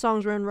 All these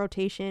songs were in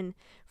rotation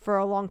for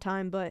a long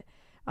time, but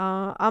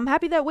I'm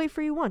happy that Wait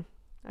For You won.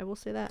 I will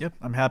say that. Yep,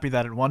 I'm happy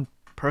that it won.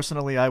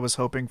 Personally, I was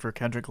hoping for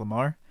Kendrick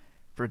Lamar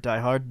for Die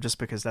Hard, just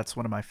because that's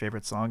one of my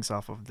favorite songs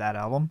off of that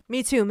album.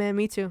 Me too, man.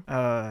 Me too.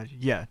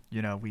 Yeah,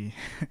 we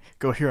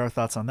go hear our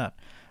thoughts on that.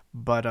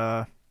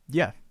 But,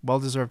 yeah,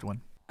 well-deserved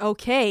one.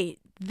 Okay,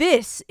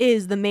 this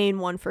is the main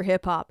one for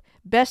hip-hop.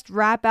 Best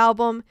rap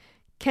album,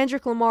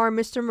 Kendrick Lamar,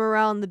 Mr.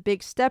 Morale and the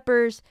Big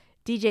Steppers,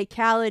 DJ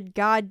Khaled,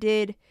 God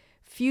Did,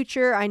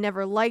 Future, I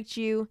Never Liked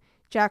You,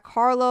 Jack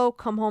Harlow,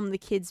 Come Home the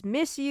Kids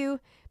Miss You,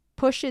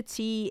 Pusha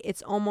T,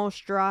 It's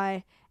Almost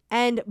Dry,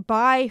 and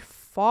by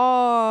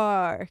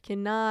far,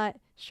 cannot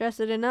stress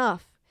it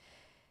enough,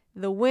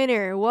 the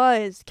winner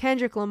was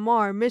Kendrick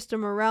Lamar, Mr.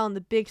 Morale and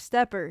the Big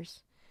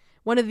Steppers.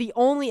 One of the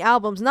only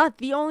albums, not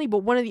the only, but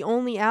one of the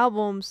only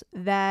albums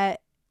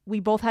that we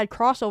both had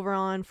crossover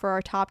on for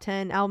our top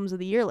 10 albums of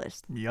the year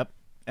list. Yep.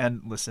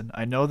 And listen,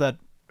 I know that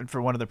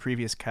for one of the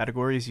previous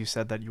categories, you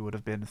said that you would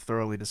have been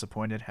thoroughly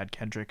disappointed had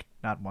Kendrick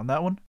not won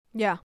that one.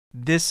 Yeah.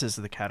 This is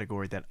the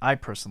category that I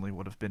personally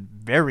would have been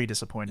very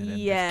disappointed in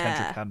if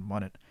Kendrick hadn't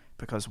won it,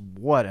 because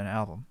what an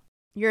album.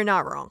 You're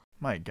not wrong.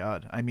 My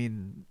God. I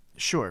mean,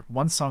 sure,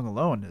 one song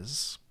alone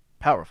is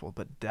powerful,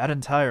 but that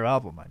entire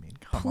album, I mean,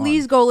 come on.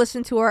 Please go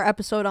listen to our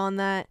episode on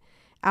that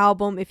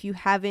album if you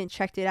haven't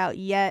checked it out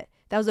yet.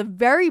 That was a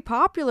very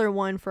popular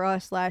one for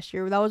us last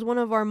year. That was one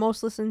of our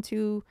most listened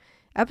to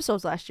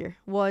episodes last year,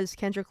 was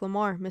Kendrick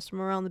Lamar, Mr.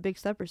 Morale and the Big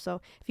Steppers. So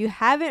if you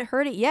haven't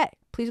heard it yet,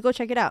 please go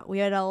check it out. We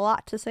had a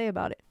lot to say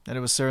about it. And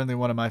it was certainly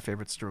one of my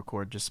favorites to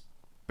record, just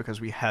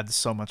because we had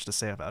so much to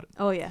say about it.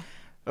 Oh, yeah.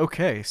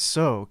 Okay,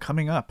 so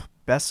coming up,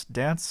 Best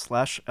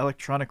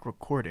Dance/Electronic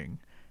Recording.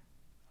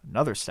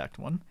 Another stacked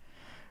one.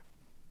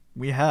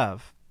 We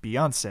have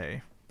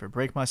Beyonce for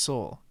Break My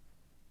Soul,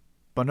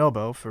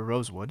 Bonobo for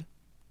Rosewood,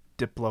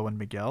 Diplo and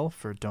Miguel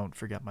for Don't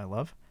Forget My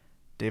Love,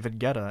 David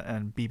Guetta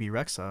and BB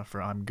Rexa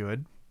for I'm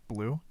Good,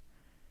 Blue,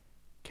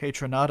 K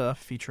Tronada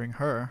featuring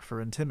Her for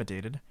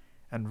Intimidated,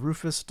 and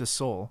Rufus Du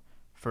Sol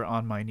for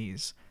On My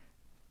Knees.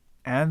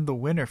 And the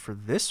winner for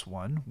this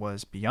one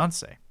was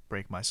Beyonce,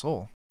 Break My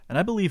Soul. And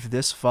I believe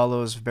this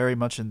follows very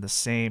much in the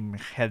same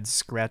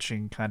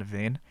head-scratching kind of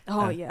vein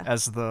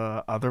as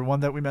the other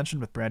one that we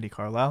mentioned with Brandi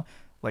Carlile.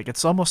 Like,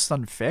 it's almost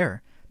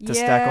unfair to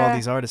stack all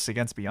these artists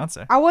against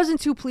Beyonce. I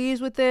wasn't too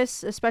pleased with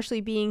this,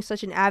 especially being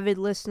such an avid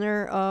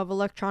listener of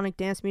electronic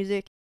dance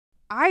music.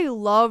 I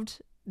loved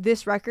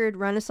this record,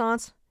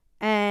 Renaissance,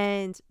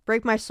 and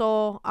Break My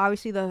Soul,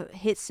 obviously the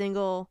hit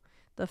single,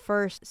 the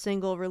first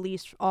single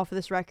released off of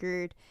this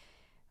record.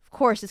 Of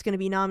course, it's going to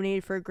be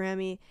nominated for a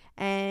Grammy.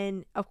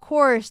 And of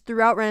course,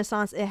 throughout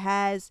Renaissance, it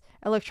has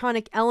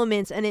electronic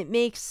elements, and it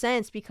makes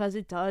sense because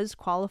it does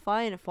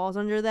qualify and it falls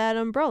under that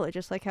umbrella,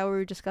 just like how we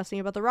were discussing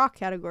about the rock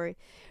category.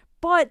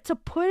 But to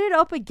put it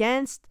up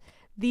against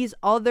these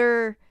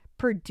other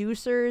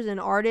producers and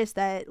artists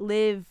that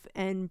live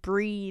and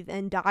breathe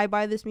and die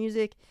by this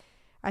music,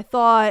 I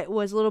thought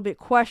was a little bit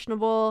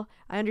questionable.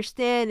 I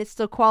understand it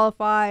still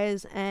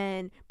qualifies,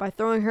 and by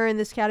throwing her in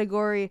this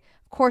category,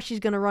 of course she's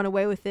going to run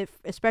away with it,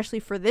 especially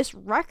for this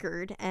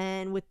record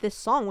and with this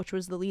song, which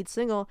was the lead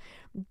single.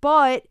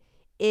 But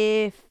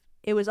if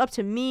it was up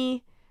to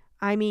me,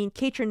 I mean,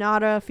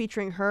 Kaytranada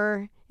featuring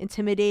her,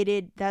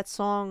 Intimidated, that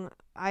song,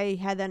 I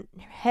had that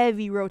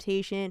heavy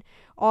rotation.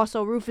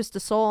 Also, Rufus Du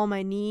Sol, On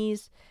My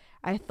Knees.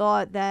 I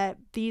thought that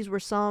these were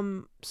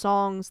some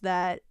songs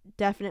that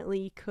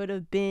definitely could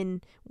have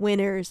been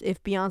winners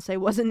if Beyonce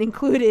wasn't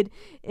included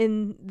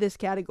in this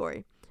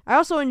category. I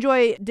also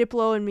enjoy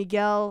Diplo and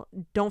Miguel,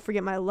 Don't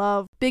Forget My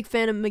Love. Big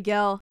fan of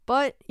Miguel.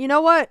 But you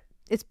know what?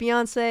 It's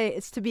Beyonce.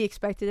 It's to be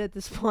expected at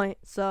this point.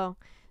 So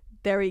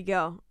there we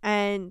go.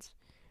 And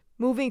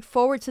moving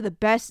forward to the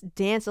best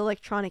dance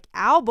electronic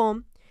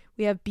album,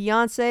 we have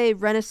Beyonce,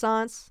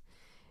 Renaissance,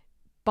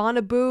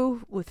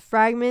 Bonnaboo with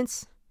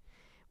Fragments.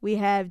 We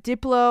have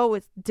Diplo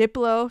with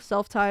Diplo,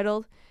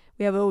 self-titled.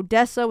 We have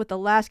Odessa with The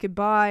Last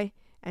Goodbye,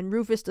 and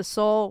Rufus Du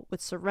Sol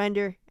with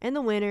Surrender. And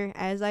the winner,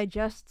 as I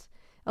just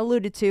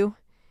alluded to,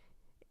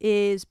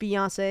 is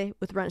Beyonce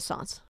with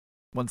Renaissance.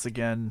 Once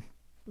again,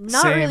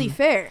 Not same. really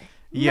fair.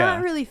 Yeah.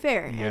 Not really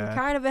fair. Yeah. And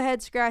kind of a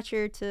head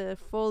scratcher to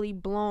fully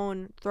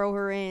blown throw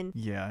her in.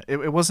 Yeah,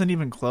 it wasn't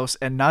even close,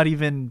 and not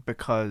even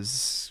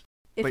because...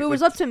 If Like- it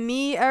was like- up to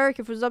me, Eric,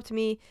 if it was up to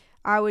me,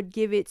 I would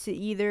give it to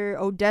either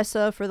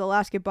Odessa for The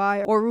Last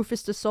Goodbye or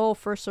Rufus Du Sol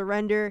for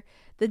Surrender.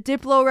 The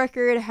Diplo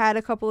record had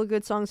a couple of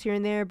good songs here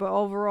and there, but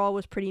overall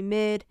was pretty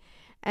mid.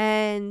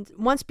 And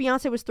once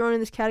Beyonce was thrown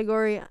in this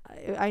category,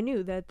 I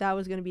knew that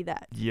was going to be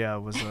that. Yeah, it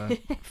was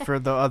for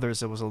the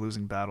others, it was a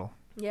losing battle.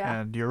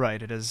 Yeah. And you're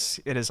right, it is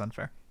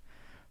unfair.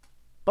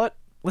 But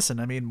listen,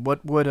 I mean,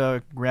 what would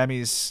a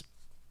Grammys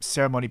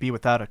ceremony be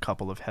without a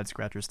couple of head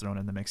scratchers thrown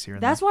in the mix here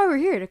and That's there? why we're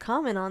here, to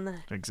comment on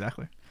that.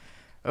 Exactly.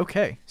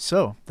 Okay,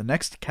 so the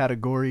next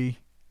category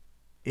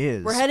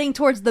is... We're heading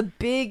towards the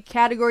big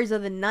categories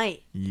of the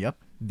night. Yep,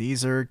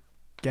 these are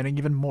getting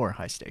even more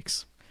high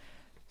stakes.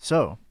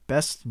 So,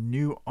 Best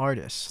New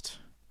Artist: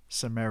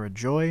 Samara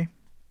Joy,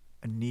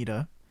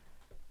 Anita,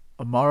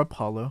 Amara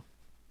Paulo,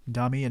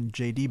 Dami and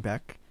JD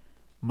Beck,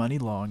 Money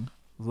Long,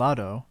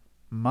 Lotto,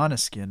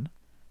 Måneskin,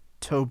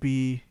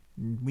 Toby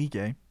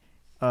Nwige,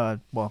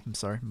 I'm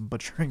sorry, I'm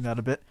butchering that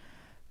a bit,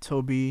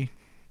 Toby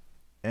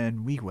and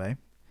Nwigwe,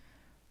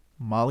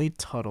 Molly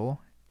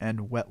Tuttle,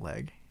 and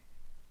Wetleg.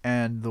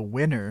 And the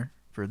winner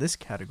for this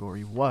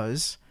category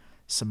was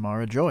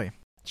Samara Joy.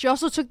 She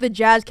also took the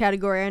jazz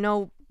category. I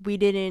know we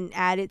didn't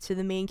add it to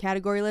the main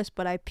category list,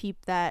 but I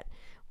peeped that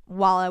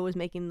while I was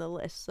making the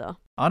list. So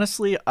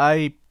Honestly,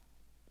 I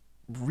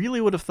really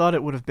would have thought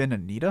it would have been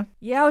Anita.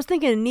 yeah, I was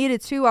thinking Anita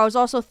too. I was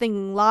also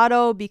thinking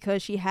Lotto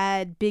because she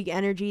had Big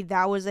Energy.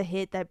 That was a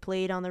hit that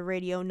played on the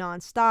radio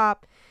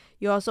nonstop.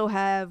 You also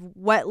have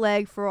Wet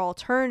Leg for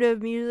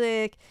alternative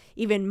music.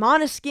 Even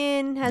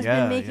Måneskin has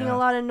been making a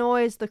lot of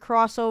noise. The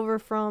crossover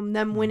from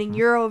them winning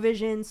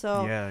Eurovision.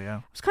 So Yeah.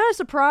 I was kind of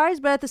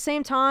surprised, but at the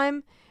same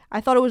time,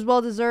 I thought it was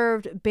well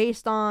deserved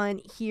based on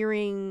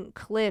hearing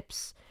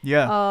clips of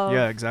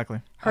Yeah,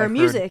 exactly. her I've heard-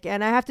 music.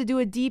 And I have to do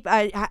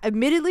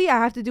admittedly, I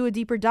have to do a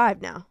deeper dive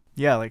now.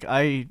 Yeah, like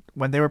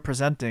when they were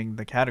presenting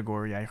the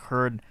category, I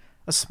heard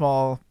a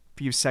small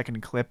few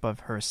second clip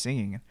of her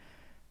singing.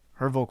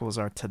 Her vocals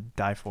are to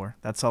die for.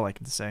 That's all I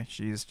can say.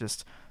 She's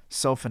just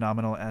so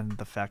phenomenal, and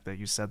the fact that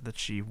you said that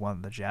she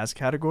won the jazz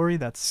category,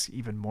 that's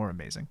even more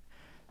amazing.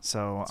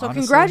 So honestly,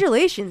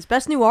 Congratulations,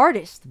 Best New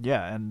Artist.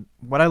 Yeah, and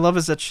what I love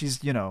is that she's,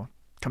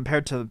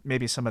 compared to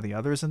maybe some of the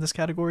others in this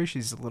category,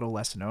 she's a little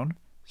less known.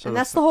 So And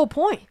that's the whole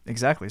point.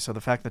 Exactly. So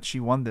the fact that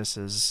she won this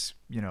is,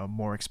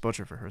 more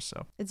exposure for her.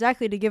 So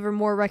Exactly, to give her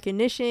more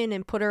recognition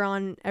and put her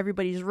on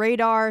everybody's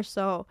radar.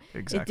 So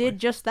exactly. it did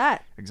just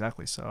that.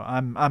 Exactly. So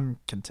I'm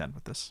content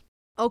with this.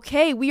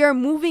 Okay, we are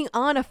moving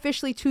on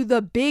officially to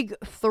the big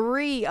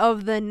three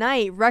of the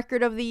night: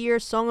 Record of the Year,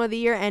 Song of the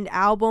Year, and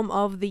Album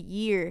of the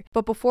Year.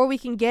 But before we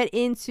can get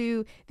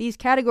into these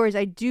categories,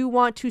 I do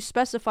want to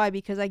specify,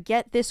 because I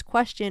get this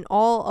question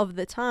all of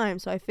the time,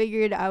 so I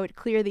figured I would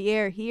clear the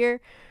air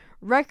here.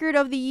 Record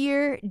of the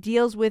Year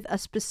deals with a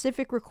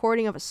specific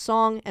recording of a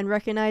song and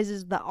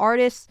recognizes the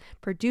artists,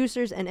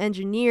 producers, and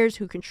engineers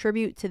who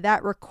contribute to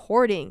that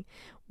recording,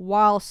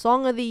 while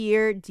Song of the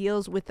Year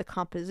deals with the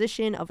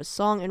composition of a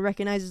song and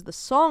recognizes the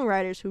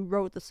songwriters who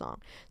wrote the song.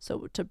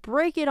 So to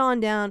break it on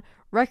down,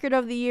 Record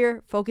of the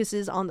Year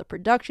focuses on the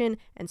production,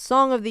 and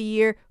Song of the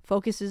Year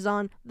focuses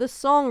on the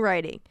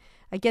songwriting.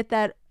 I get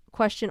that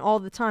question all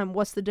the time.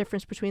 What's the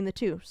difference between the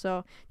two?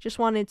 So just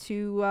wanted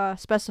to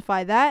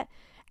specify that.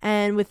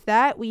 And with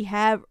that, we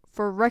have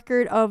for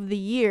Record of the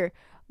Year,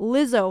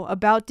 Lizzo,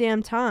 About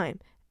Damn Time,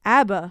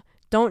 ABBA,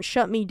 Don't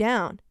Shut Me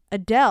Down,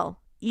 Adele,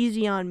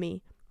 Easy on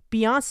Me,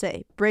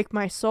 Beyonce, Break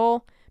My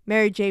Soul,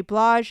 Mary J.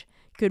 Blige,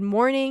 Good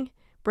Morning,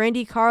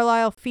 Brandi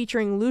Carlile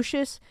featuring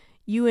Lucius,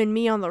 You and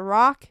Me on the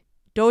Rock,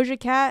 Doja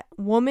Cat,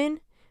 Woman,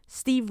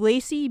 Steve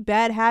Lacy,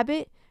 Bad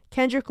Habit,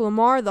 Kendrick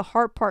Lamar, The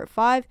Heart Part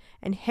 5,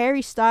 and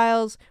Harry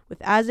Styles with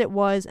As It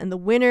Was. And the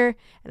winner,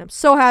 and I'm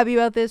so happy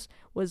about this,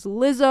 was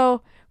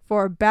Lizzo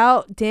for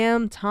About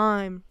Damn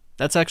Time.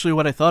 That's actually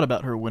what I thought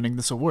about her winning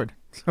this award.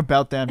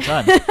 About damn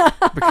time.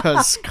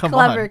 Because come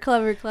Clever, on.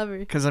 clever.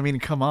 Because I mean,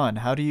 come on.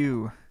 How do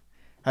you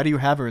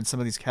have her in some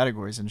of these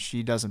categories and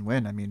she doesn't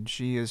win? I mean,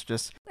 she is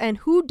just... And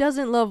who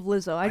doesn't love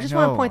Lizzo? I just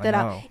want to point that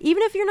out.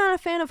 Even if you're not a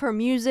fan of her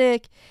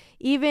music,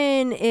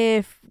 even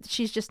if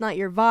she's just not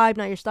your vibe,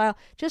 not your style,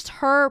 just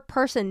her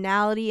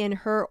personality and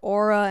her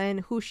aura and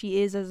who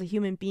she is as a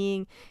human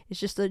being is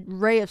just a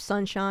ray of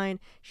sunshine.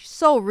 She's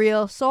so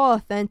real, so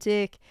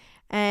authentic,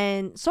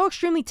 and so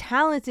extremely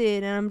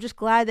talented. And I'm just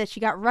glad that she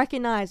got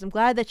recognized. I'm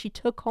glad that she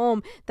took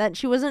home, that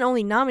she wasn't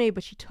only nominated,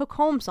 but she took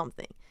home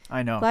something.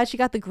 I know. Glad she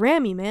got the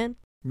Grammy, man.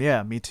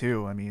 Yeah, me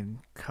too. I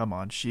mean, come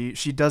on. She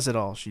does it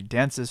all. She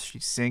dances, she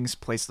sings,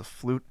 plays the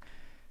flute.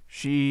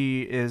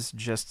 She is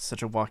just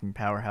such a walking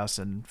powerhouse,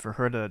 and for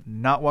her to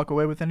not walk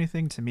away with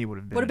anything, to me, would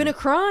have been a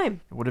crime.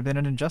 It would have been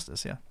an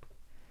injustice, yeah.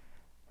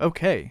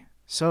 Okay,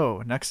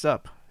 so next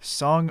up,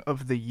 Song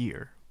of the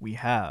Year. We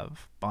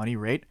have Bonnie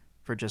Raitt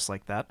for Just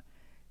Like That,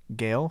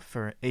 Gayle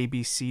for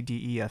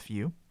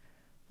ABCDEFU,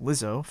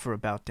 Lizzo for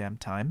About Damn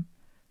Time,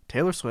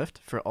 Taylor Swift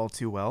for All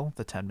Too Well,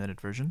 the 10-minute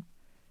version,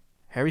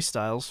 Harry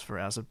Styles for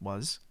As It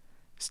Was,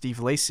 Steve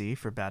Lacy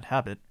for Bad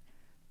Habit,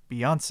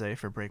 Beyonce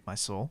for Break My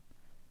Soul,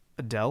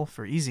 Adele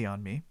for Easy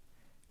on Me,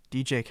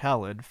 DJ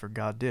Khaled for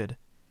God Did,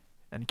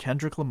 and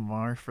Kendrick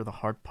Lamar for The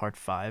Heart Part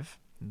 5.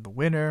 And the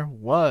winner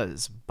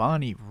was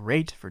Bonnie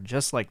Raitt for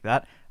Just Like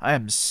That. I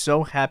am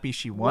so happy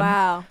she won.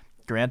 Wow.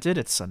 Granted,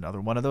 it's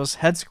another one of those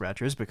head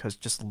scratchers because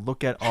just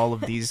look at all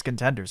of these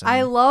contenders.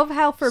 I love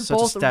how for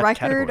both Record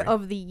category.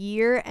 of the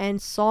Year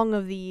and Song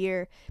of the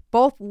Year,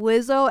 both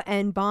Lizzo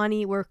and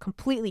Bonnie were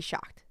completely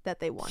shocked that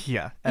they won.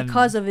 Yeah.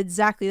 Because of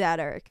exactly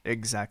that, Eric.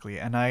 Exactly.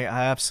 And I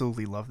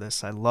absolutely love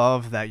this. I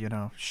love that,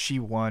 she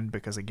won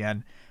because,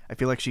 again, I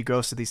feel like she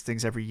goes to these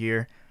things every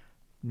year,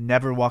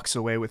 never walks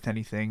away with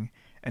anything.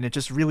 And it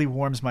just really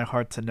warms my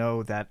heart to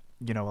know that,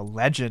 a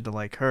legend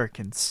like her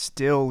can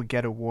still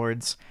get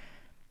awards.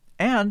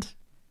 And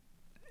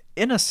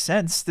in a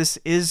sense, this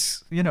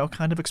is,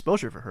 kind of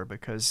exposure for her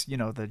because,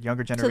 the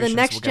younger generation. So the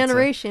next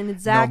generation,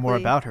 exactly. Know more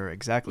about her,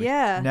 exactly.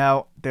 Yeah.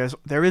 Now,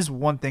 there is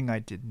one thing I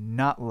did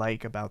not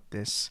like about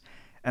this,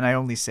 and I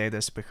only say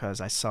this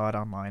because I saw it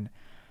online.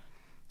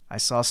 I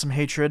saw some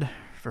hatred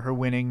for her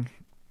winning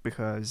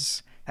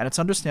because, and it's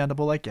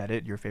understandable, I get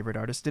it, your favorite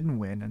artist didn't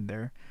win, and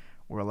there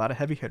were a lot of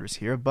heavy hitters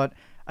here, but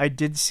I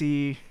did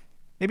see,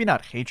 maybe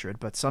not hatred,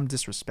 but some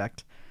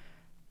disrespect.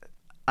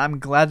 I'm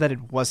glad that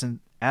it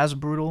wasn't as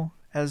brutal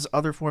as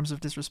other forms of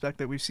disrespect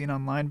that we've seen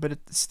online, but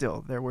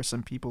still, there were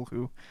some people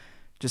who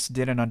just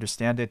didn't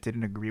understand it,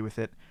 didn't agree with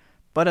it.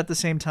 But at the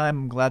same time,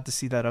 I'm glad to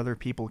see that other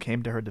people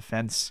came to her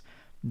defense.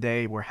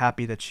 They were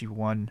happy that she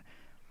won,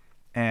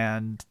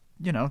 and,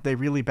 they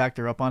really backed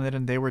her up on it,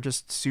 and they were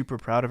just super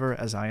proud of her,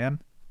 as I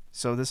am.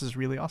 So this is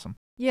really awesome.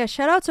 Yeah,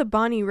 shout out to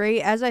Bonnie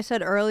Raitt. As I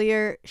said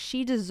earlier,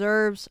 she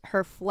deserves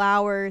her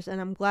flowers,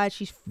 and I'm glad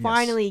she's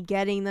finally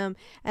getting them.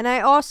 And I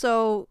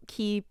also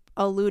keep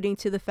alluding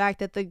to the fact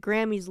that the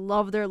Grammys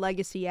love their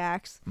legacy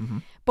acts. Mm-hmm.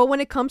 But when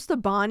it comes to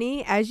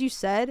Bonnie, as you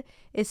said,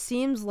 it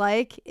seems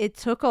like it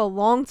took a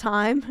long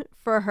time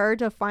for her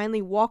to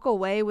finally walk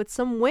away with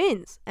some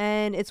wins,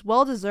 and it's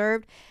well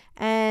deserved.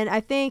 And I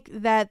think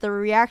that the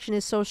reaction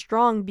is so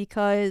strong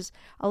because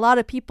a lot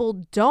of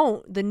people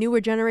the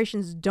newer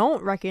generations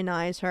don't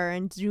recognize her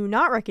and do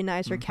not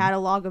recognize her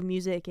catalog of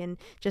music and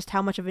just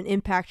how much of an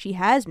impact she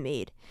has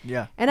made.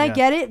 Yeah. And I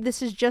get it.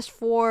 This is just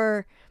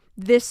for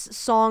this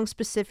song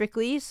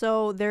specifically,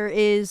 so there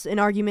is an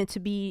argument to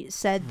be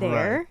said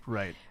there.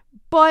 Right.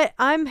 But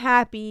I'm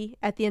happy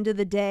at the end of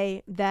the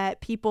day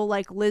that people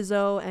like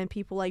Lizzo and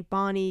people like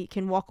Bonnie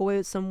can walk away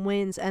with some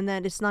wins and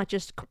that it's not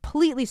just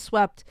completely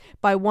swept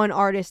by one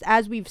artist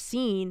as we've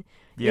seen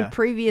in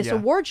previous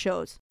award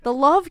shows. The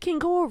love can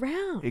go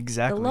around.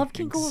 Exactly. The love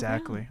can go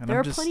around. And there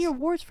are plenty of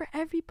awards for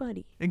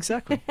everybody.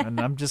 Exactly. And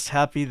I'm just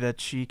happy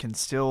that she can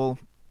still,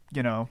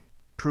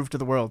 prove to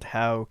the world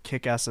how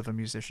kick-ass of a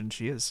musician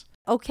she is.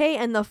 Okay,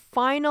 and the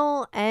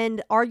final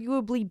and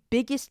arguably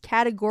biggest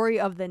category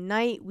of the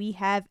night, we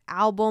have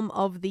Album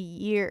of the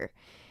Year.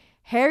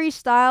 Harry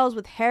Styles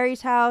with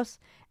Harry's House,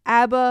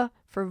 ABBA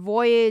for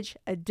Voyage,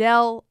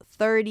 Adele,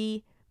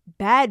 30,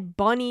 Bad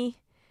Bunny,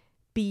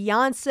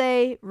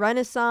 Beyonce,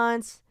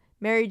 Renaissance,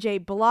 Mary J.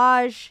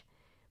 Blige,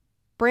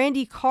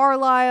 Brandi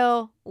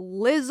Carlile,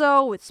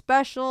 Lizzo with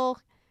Special,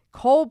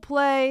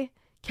 Coldplay,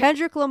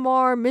 Kendrick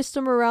Lamar,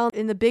 Mr. Morale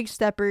in the Big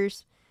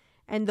Steppers,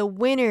 and the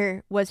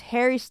winner was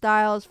Harry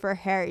Styles for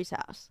Harry's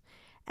House.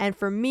 And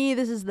for me,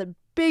 this is the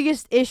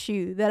biggest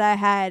issue that I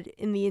had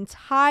in the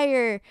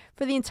entire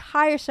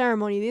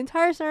ceremony. The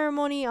entire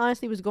ceremony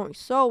honestly was going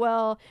so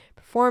well.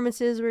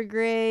 Performances were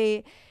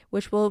great,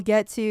 which we'll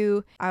get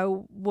to. I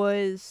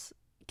was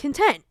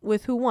content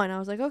with who won. I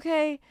was like,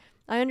 okay,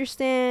 I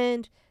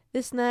understand.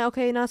 This night,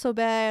 okay, not so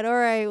bad. All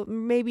right,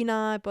 maybe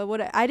not,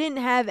 but I didn't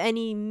have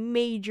any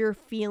major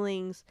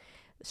feelings,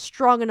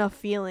 strong enough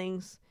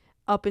feelings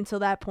up until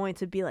that point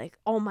to be like,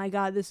 oh my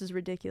God, this is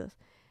ridiculous.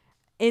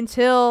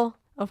 Until,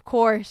 Of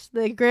course,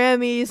 the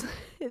Grammys,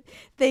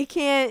 they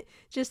can't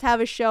just have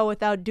a show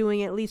without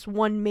doing at least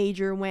one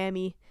major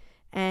whammy,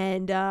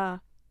 and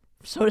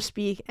so to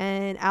speak.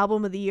 And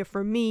album of the year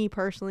for me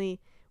personally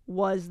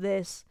was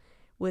this,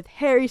 with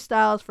Harry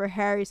Styles for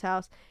Harry's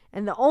House.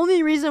 And the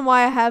only reason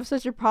why I have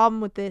such a problem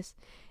with this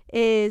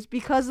is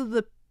because of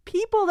the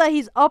people that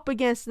he's up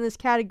against in this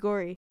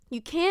category.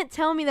 You can't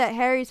tell me that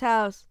Harry's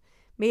House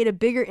made a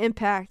bigger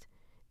impact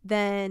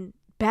than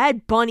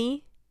Bad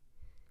Bunny,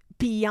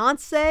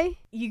 Beyonce,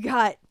 you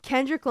got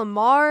Kendrick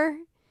Lamar,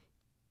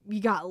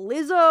 you got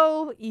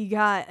Lizzo, you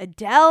got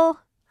Adele.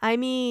 I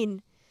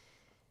mean,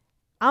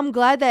 I'm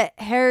glad that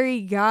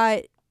Harry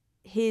got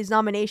his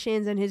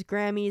nominations and his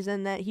Grammys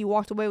and that he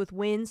walked away with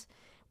wins.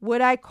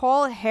 Would I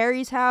call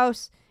Harry's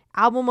House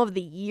album of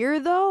the year,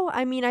 though?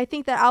 I mean, I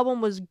think that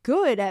album was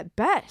good at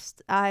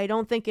best. I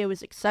don't think it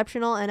was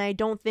exceptional, and I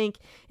don't think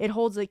it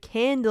holds a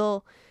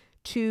candle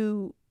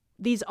to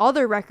these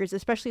other records,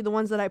 especially the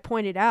ones that I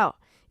pointed out.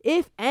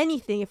 If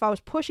anything, if I was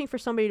pushing for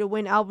somebody to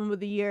win album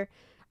of the year,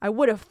 I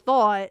would have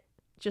thought,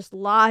 just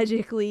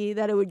logically,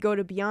 that it would go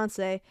to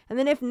Beyonce. And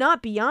then if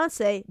not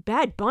Beyonce,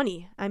 Bad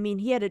Bunny. I mean,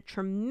 he had a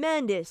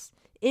tremendous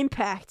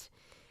impact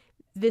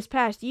this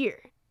past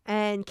year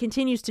and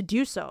continues to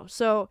do so.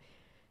 So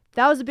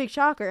that was a big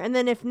shocker. And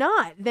then if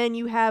not, then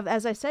you have,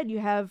 as I said, you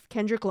have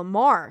Kendrick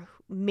Lamar,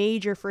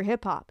 major for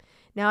hip-hop.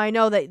 Now, I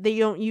know that they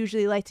don't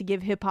usually like to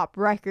give hip-hop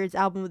records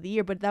album of the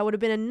year, but that would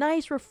have been a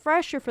nice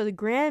refresher for the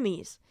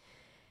Grammys.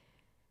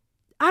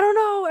 I don't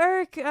know,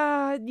 Eric,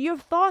 you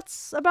have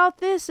thoughts about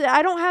this?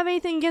 I don't have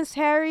anything against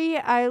Harry.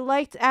 I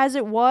liked As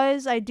It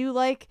Was. I do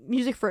like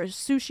Music for a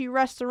Sushi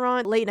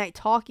Restaurant. Late Night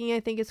Talking, I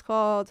think it's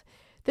called.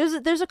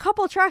 There's a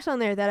couple of tracks on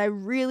there that I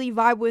really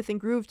vibe with and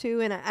groove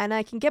to, and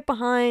I can get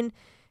behind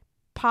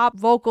pop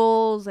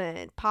vocals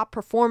and pop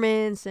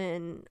performance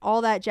and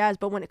all that jazz.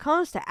 But when it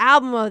comes to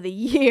album of the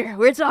year,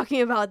 we're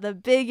talking about the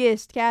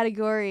biggest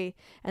category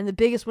and the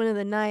biggest win of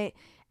the night,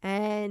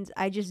 and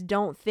I just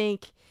don't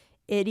think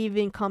it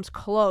even comes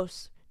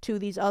close to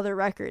these other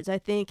records. I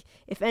think,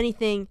 if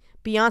anything,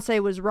 Beyonce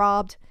was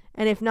robbed,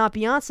 and if not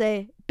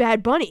Beyonce,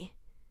 Bad Bunny.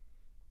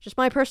 Just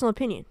my personal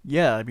opinion.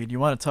 Yeah, I mean, you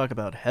want to talk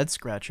about head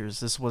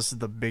scratchers. This was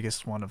the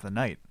biggest one of the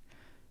night.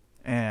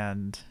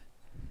 And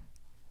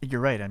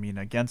you're right. I mean,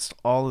 against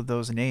all of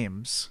those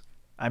names,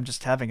 I'm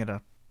just having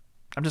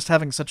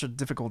such a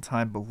difficult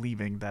time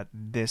believing that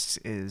this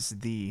is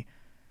the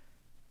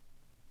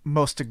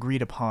most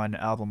agreed upon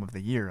album of the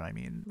year. I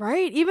mean,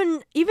 right?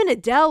 Even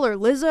Adele or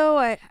Lizzo,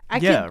 I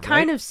yeah, could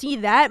kind of see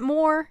that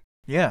more.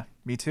 Yeah,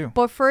 me too.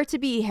 But for it to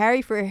be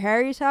Harry for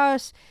Harry's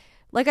House,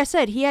 like I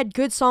said, he had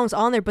good songs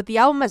on there, but the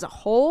album as a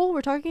whole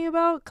we're talking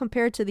about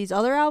compared to these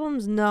other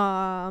albums,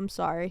 nah, I'm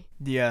sorry.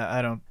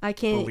 Yeah, I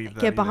can't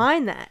get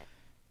behind that.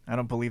 I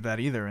don't believe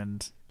that either.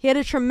 And he had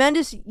a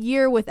tremendous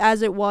year with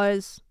As It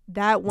Was.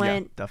 That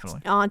went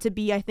definitely on to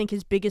be, I think,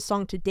 his biggest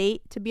song to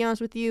date, to be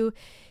honest with you.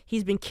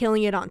 He's been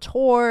killing it on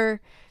tour.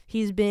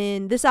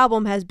 This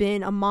album has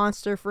been a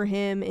monster for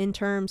him in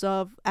terms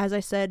of, as I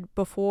said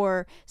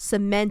before,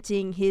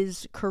 cementing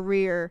his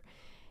career.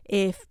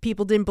 If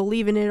people didn't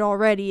believe in it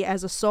already,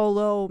 as a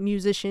solo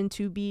musician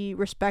to be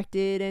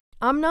respected. And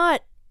I'm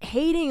not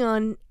hating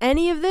on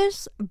any of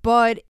this,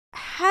 but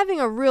having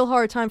a real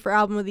hard time for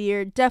album of the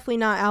year. Definitely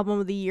not album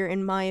of the year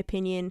in my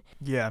opinion.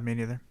 Yeah, me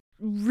neither.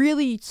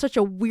 Really such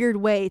a weird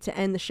way to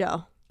end the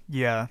show.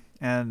 Yeah,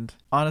 and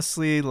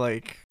honestly,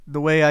 like,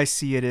 the way I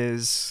see it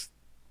is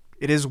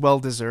well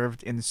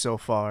deserved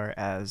insofar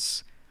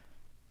as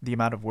the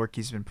amount of work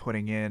he's been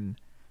putting in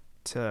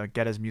to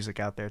get his music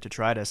out there, to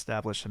try to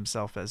establish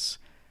himself as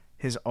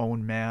his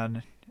own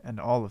man and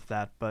all of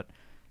that. But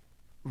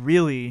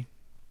really,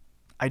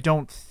 I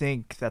don't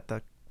think that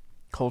the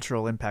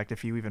cultural impact,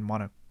 if you even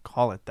want to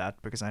call it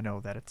that, because I know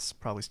that it's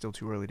probably still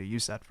too early to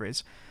use that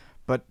phrase,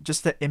 but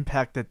just the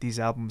impact that these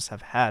albums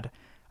have had,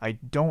 I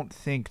don't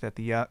think that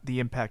the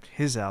impact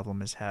his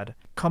album has had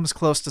comes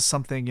close to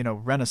something,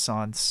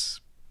 Renaissance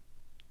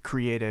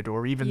created,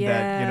 or even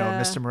that,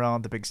 Mr. Morale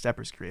and the Big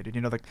Steppers created.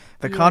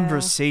 The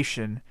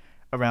conversation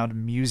around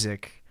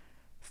music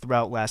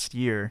throughout last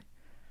year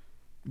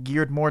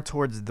geared more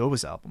towards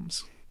those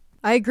albums.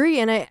 I agree,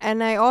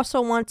 and I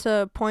also want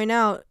to point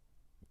out,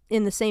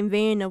 in the same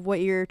vein of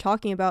what you're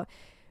talking about,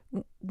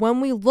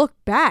 when we look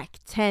back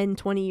 10,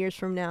 20 years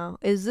from now,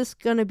 is this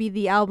going to be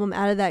the album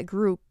out of that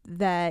group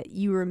that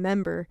you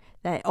remember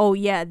that, oh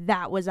yeah,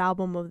 that was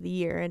album of the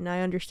year, and I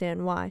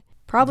understand why?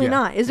 Probably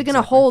not. Is it going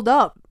to hold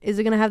up? Is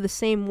it going to have the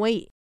same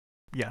weight?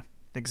 Yeah,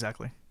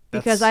 exactly.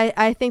 Because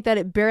I think that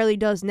it barely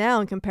does now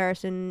in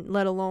comparison,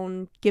 let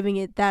alone giving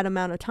it that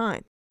amount of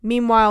time.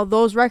 Meanwhile,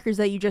 those records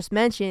that you just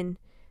mentioned,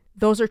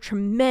 those are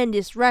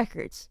tremendous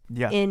records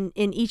in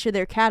each of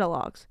their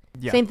catalogs.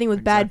 Yeah, same thing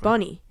with Bad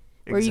Bunny,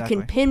 where you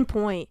can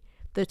pinpoint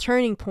the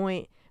turning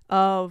point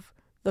of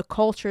the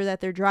culture that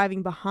they're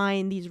driving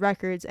behind these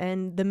records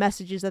and the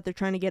messages that they're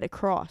trying to get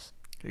across.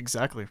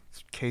 Exactly.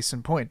 Case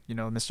in point,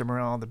 Mr.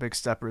 Morale and the Big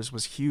Steppers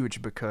was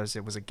huge because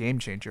it was a game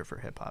changer for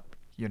hip-hop.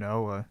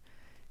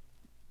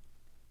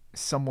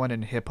 Someone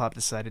in hip-hop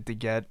decided to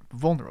get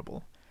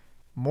vulnerable.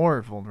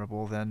 more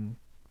vulnerable than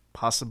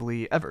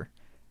possibly ever.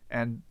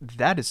 And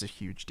that is a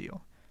huge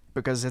deal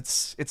because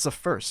it's a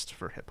first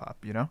for hip hop,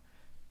 you know?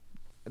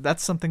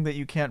 That's something that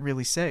you can't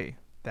really say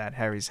that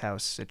Harry's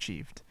House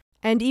achieved.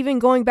 And even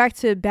going back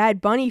to Bad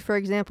Bunny, for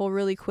example,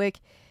 really quick,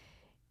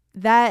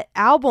 that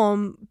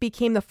album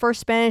became the first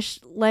Spanish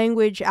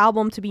language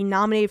album to be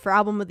nominated for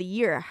Album of the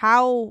Year.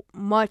 How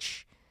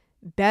much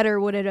better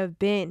would it have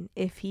been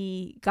if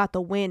he got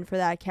the win for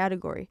that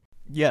category?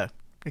 Yeah,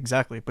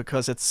 exactly,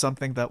 because it's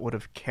something that would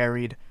have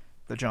carried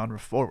the genre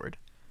forward,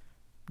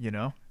 you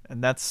know?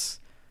 And that's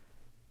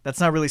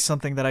not really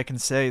something that I can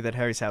say that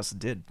Harry's House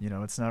did, you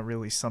know? It's not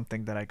really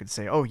something that I could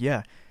say, oh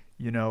yeah,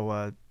 you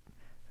know,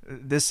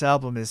 this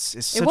album is such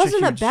a huge... It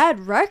wasn't a bad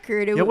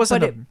record,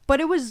 but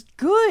it was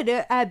good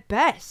at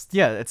best.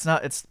 Yeah,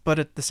 but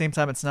at the same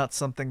time, it's not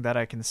something that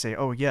I can say,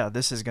 oh yeah,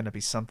 this is going to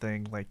be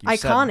something, like you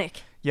said. Iconic.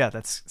 Yeah,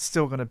 that's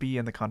still going to be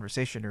in the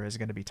conversation or is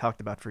going to be talked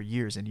about for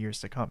years and years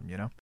to come, you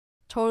know?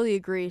 Totally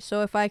agree.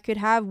 So if I could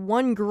have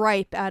one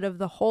gripe out of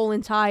the whole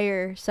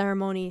entire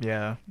ceremony,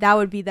 yeah, that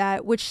would be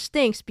that, which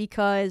stinks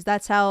because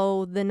that's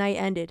how the night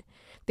ended.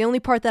 The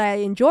only part that I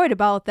enjoyed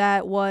about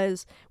that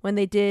was when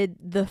they did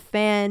the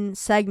fan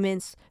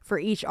segments for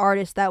each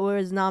artist that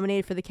was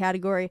nominated for the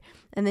category.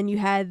 And then you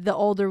had the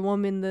older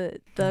woman, the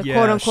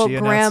quote-unquote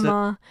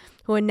grandma,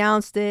 who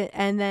announced it.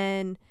 And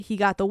then he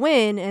got the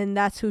win, and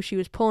that's who she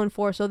was pulling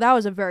for. So that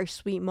was a very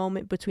sweet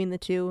moment between the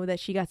two, that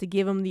she got to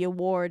give him the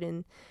award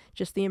and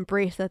just the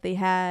embrace that they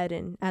had.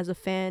 And as a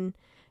fan,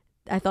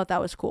 I thought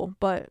that was cool.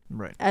 But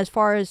right. As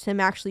far as him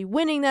actually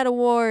winning that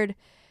award,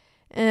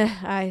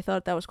 I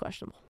thought that was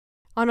questionable.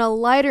 On a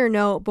lighter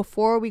note,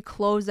 before we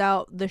close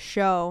out the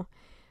show,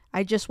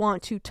 I just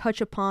want to touch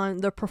upon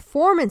the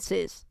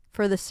performances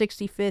for the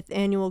 65th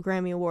Annual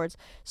Grammy Awards.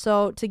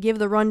 So to give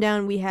the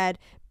rundown, we had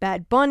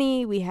Bad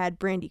Bunny, we had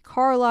Brandi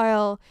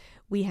Carlile,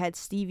 we had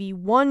Stevie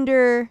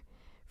Wonder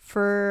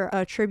for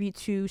a tribute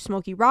to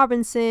Smokey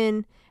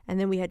Robinson, and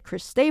then we had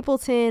Chris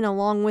Stapleton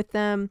along with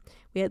them.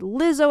 We had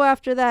Lizzo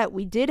after that.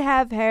 We did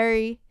have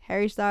Harry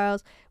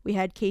Styles. We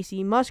had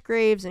Casey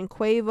Musgraves and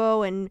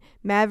Quavo and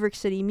Maverick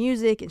City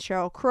Music and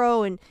Sheryl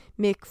Crow and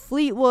Mick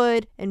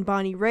Fleetwood and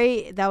Bonnie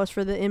Raitt. That was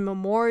for the In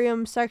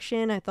Memoriam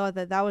section. I thought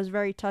that was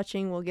very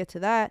touching. We'll get to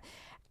that.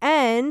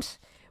 And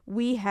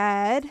we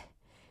had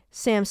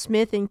Sam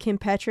Smith and Kim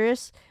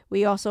Petras.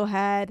 We also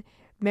had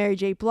Mary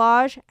J.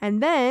 Blige.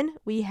 And then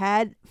we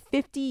had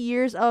 50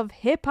 Years of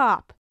Hip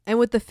Hop. And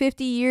with the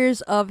 50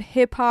 Years of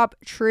Hip Hop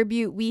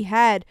tribute, we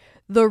had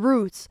The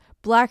Roots,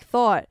 Black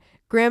Thought,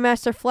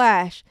 Grandmaster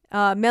Flash,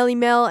 Melly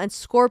Mel and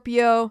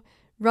Scorpio,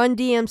 Run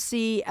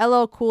DMC,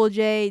 LL Cool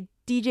J,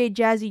 DJ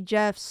Jazzy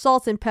Jeff,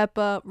 Salt and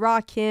Peppa,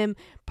 Rakim,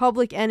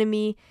 Public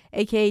Enemy,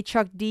 aka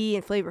Chuck D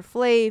and Flavor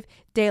Flav,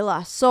 De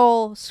La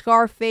Soul,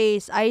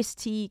 Scarface,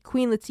 Ice-T,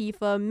 Queen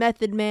Latifah,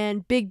 Method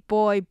Man, Big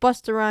Boy,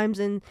 Busta Rhymes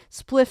and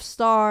Spliff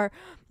Star,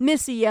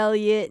 Missy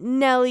Elliott,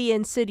 Nelly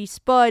and City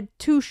Spud,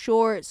 Too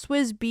Short,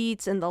 Swizz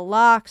Beatz and The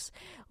Lox,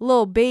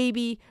 Lil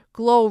Baby,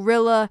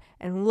 Glorilla,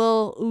 and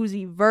Lil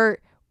Uzi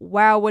Vert.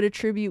 Wow, what a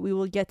tribute. We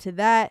will get to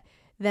that.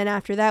 Then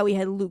after that, we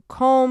had Luke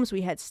Combs,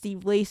 we had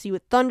Steve Lacy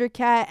with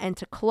Thundercat, and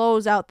to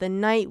close out the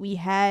night, we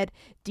had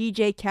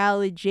DJ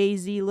Khaled,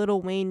 Jay-Z,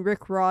 Lil Wayne,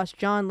 Rick Ross,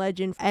 John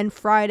Legend, and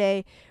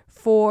Friday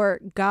for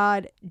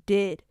God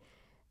Did.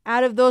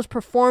 Out of those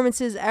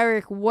performances,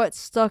 Eric, what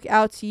stuck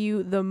out to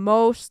you the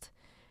most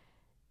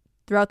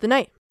throughout the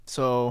night?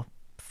 So,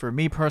 for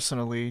me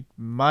personally,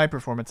 my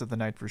performance of the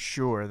night for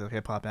sure, the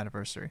hip hop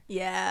anniversary.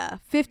 Yeah,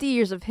 50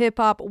 Years of Hip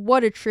Hop,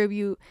 what a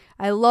tribute.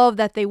 I love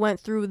that they went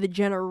through the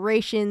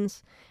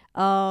generations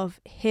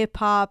of hip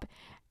hop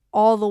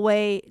all the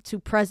way to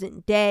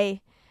present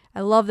day.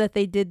 I love that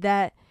they did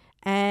that.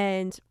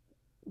 And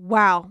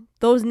wow,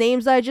 those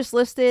names I just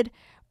listed,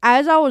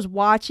 as I was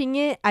watching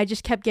it, I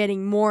just kept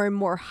getting more and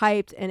more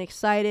hyped and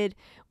excited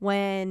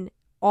when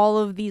all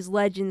of these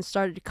legends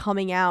started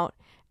coming out.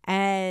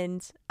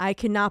 And I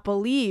could not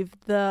believe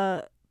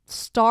the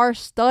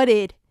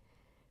star-studded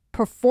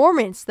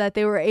performance that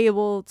they were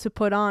able to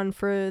put on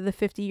for the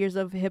 50 years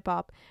of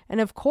hip-hop. And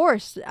of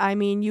course, I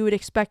mean, you would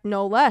expect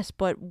no less,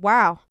 but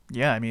wow.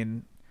 Yeah, I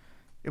mean,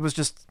 it was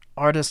just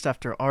artist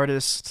after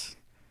artist.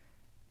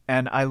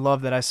 And I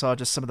love that I saw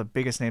just some of the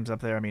biggest names up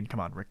there. I mean, come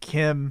on,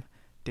 Rakim,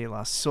 De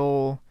La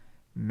Soul,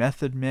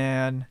 Method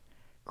Man,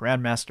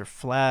 Grandmaster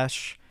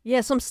Flash.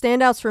 Yeah, some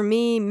standouts for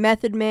me: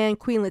 Method Man,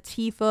 Queen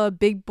Latifah,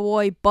 Big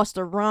Boy,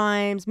 Busta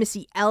Rhymes,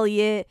 Missy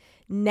Elliott,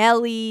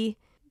 Nelly,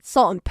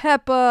 Salt and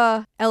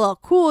Peppa, LL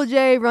Cool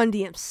J, Run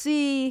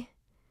DMC.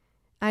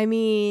 I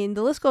mean,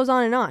 the list goes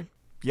on and on.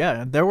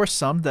 Yeah, and there were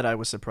some that I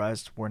was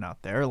surprised were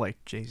not there,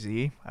 like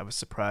Jay-Z. I was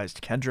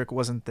surprised Kendrick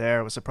wasn't there.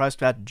 I was surprised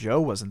Fat Joe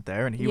wasn't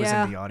there, and he was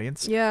in the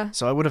audience. Yeah.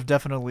 So I would have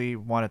definitely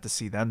wanted to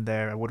see them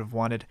there. I would have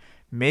wanted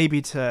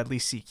maybe to at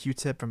least see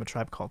Q-Tip from A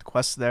Tribe Called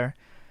Quest there.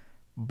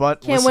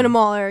 But Can't win them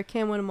all, Eric.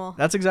 Can't win them all.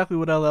 That's exactly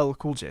what LL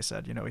Cool J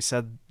said. You know, he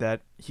said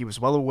that he was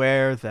well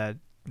aware that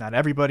not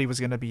everybody was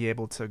going to be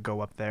able to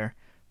go up there,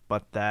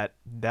 but that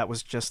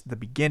was just the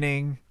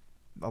beginning,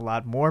 a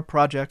lot more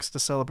projects to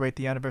celebrate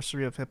the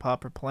anniversary of hip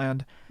hop are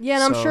planned. Yeah,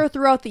 and I'm So- sure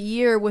throughout the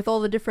year with all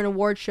the different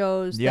award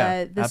shows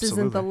Yeah, that this isn't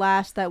the absolutely.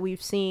 last that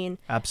we've seen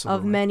Absolutely.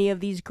 of many of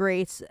these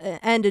greats.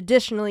 And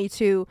additionally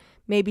to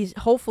maybe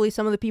hopefully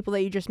some of the people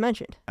that you just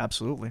mentioned.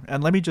 Absolutely.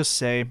 And let me just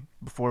say,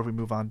 before we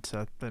move on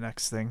to the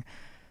next thing,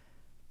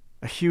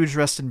 a huge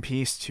rest in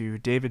peace to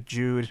David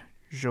Jude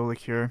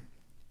Jolicoeur,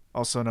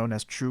 also known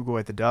as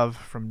Trugoy the Dove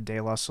from De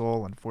La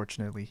Soul.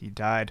 Unfortunately, he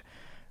died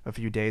a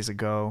few days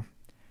ago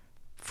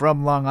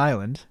from Long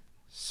Island.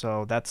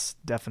 So that's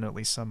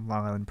definitely some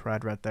Long Island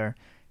pride right there.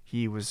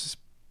 He was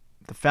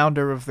the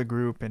founder of the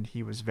group, and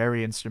he was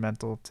very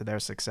instrumental to their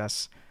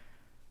success.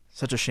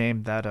 Such a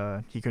shame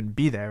that he couldn't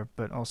be there,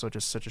 but also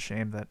just such a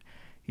shame that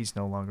he's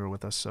no longer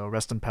with us. So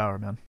rest in power,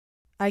 man.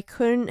 I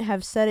couldn't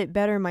have said it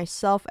better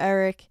myself,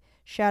 Eric.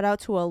 Shout out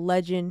to a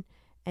legend,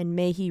 and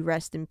may he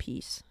rest in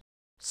peace.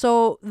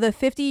 So the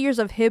 50 Years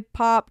of Hip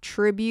Hop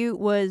tribute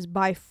was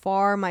by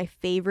far my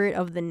favorite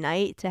of the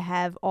night. To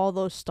have all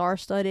those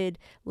star-studded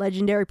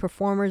legendary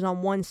performers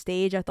on one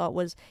stage, I thought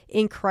was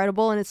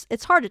incredible, and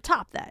it's hard to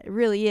top that. It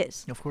really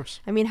is. Of course.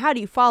 I mean, how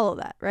do you follow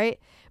that, right?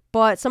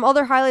 But some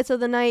other highlights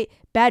of the night,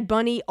 Bad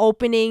Bunny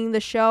opening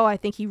the show. I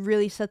think he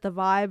really set the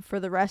vibe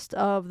for the rest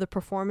of the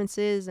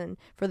performances and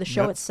for the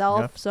show Yep, itself.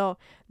 yep. So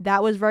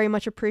that was very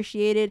much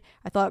appreciated.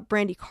 I thought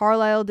Brandi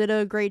Carlile did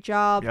a great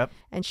job, Yep.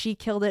 and she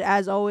killed it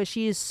as always.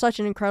 She is such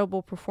an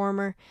incredible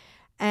performer.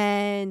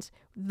 And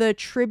the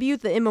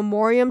tribute, the in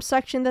memoriam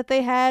section that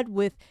they had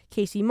with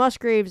Casey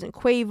Musgraves and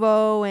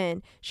Quavo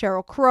and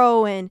Sheryl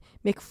Crow and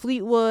Mick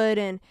Fleetwood,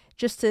 and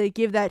just to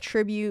give that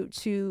tribute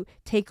to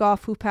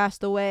Takeoff, who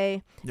passed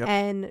away, Yep.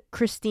 and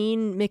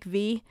Christine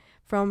McVie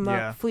from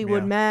Yeah,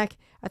 Fleetwood yeah. Mac.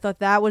 I thought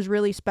that was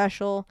really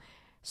special.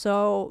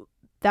 So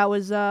that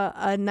was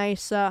a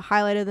nice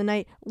highlight of the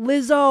night.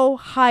 Lizzo,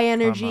 high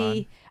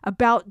energy,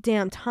 about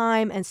damn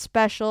time, and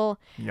special.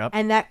 Yep.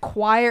 And that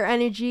choir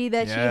energy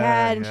that she Yeah,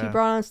 had and she yeah.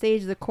 brought on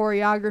stage, the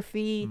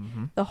choreography,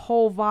 Mhm. the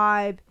whole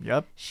vibe.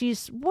 Yep.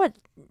 She's what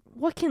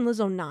can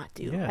Lizzo not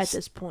do Yes. at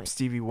this point?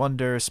 Stevie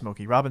Wonder,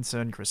 Smokey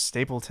Robinson, Chris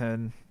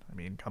Stapleton. I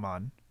mean, come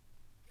on.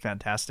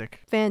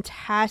 Fantastic.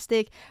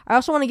 Fantastic. I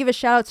also want to give a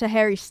shout out to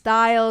Harry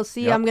Styles.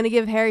 See, Yep. I'm going to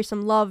give Harry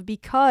some love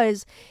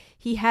because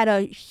he had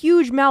a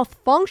huge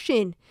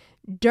malfunction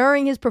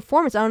during his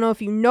performance. I don't know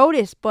if you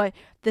noticed, but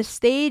the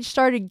stage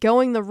started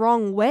going the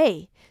wrong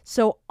way.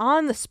 So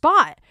on the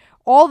spot,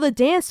 all the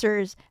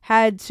dancers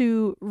had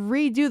to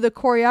redo the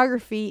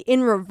choreography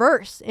in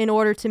reverse in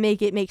order to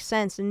make it make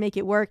sense and make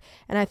it work.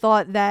 And I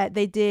thought that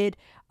they did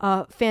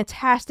a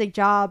fantastic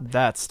job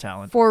That's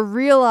talent. for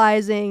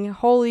realizing,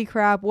 holy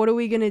crap, what are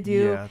we going to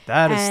do? Yeah,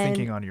 that is And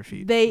thinking on your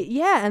feet.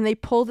 And they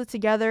pulled it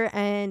together,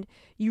 and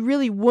you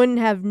really wouldn't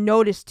have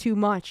noticed too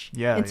much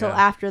Yeah, until yeah.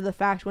 after the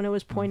fact when it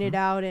was pointed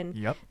out and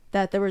Yep.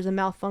 that there was a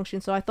malfunction.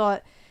 So I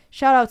thought,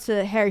 shout out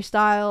to Harry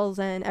Styles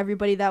and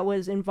everybody that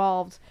was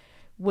involved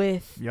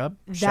with Yep.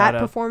 that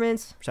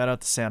performance. Shout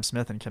out to Sam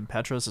Smith and Kim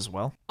Petras as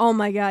well. Oh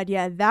my God,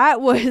 yeah, that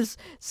was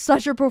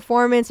such a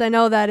performance. I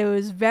know that it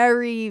was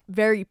very,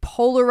 very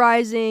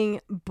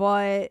polarizing,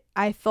 but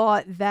I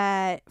thought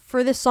that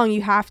for this song,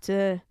 you have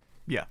to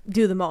Yeah.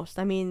 do the most.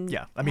 I mean,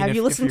 Yeah. I mean, have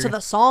you if listened to you're-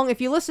 the song? If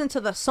you listen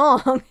to the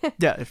song,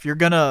 Yeah, if you're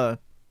gonna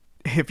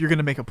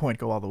make a point,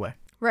 go all the way.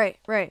 right.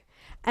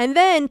 And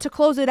then to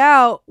close it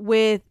out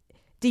with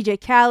DJ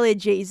Khaled,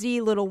 Jay-Z,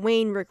 Lil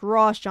Wayne, Rick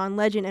Ross, John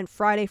Legend, and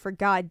Friday for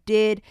God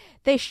Did,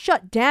 they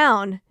shut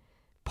down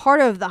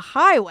part of the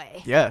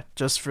highway. Yeah,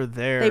 just for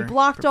their They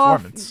blocked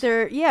off performance.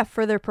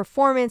 for their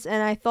performance,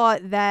 and I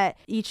thought that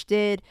each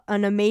did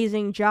an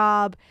amazing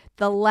job.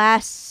 The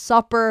Last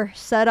Supper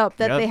setup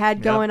that Yep, they had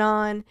yep. going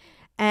on,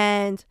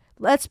 and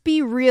let's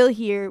be real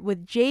here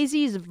with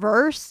Jay-Z's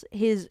verse,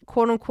 his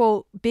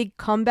quote-unquote big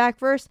comeback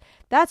verse.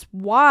 That's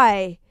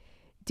why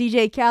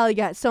DJ Khaled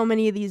got so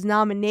many of these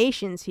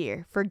nominations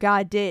here for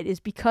God Did, is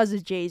because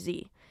of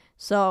Jay-Z.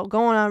 So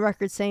going on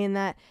record saying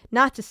that,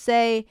 not to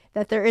say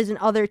that there isn't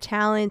other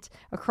talent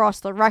across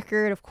the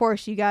record. Of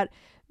course, you got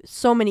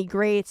so many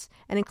greats,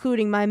 and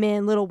including my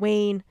man Lil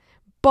Wayne,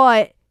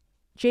 but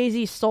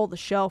Jay-Z stole the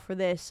show for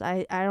this.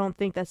 I don't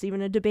think that's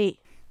even a debate.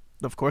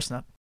 Of course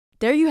not.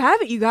 There you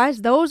have it, you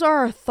guys. Those are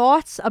our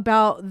thoughts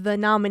about the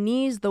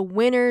nominees, the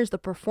winners, the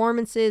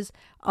performances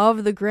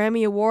of the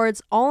Grammy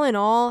Awards. All in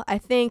all, I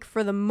think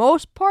for the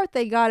most part,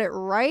 they got it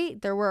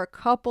right. There were a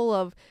couple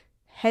of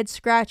head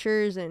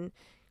scratchers and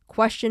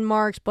question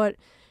marks, but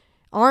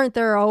aren't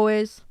there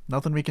always?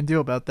 Nothing we can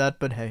do about that,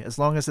 but hey, as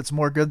long as it's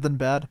more good than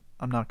bad,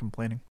 I'm not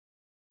complaining.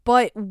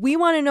 But we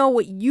want to know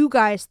what you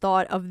guys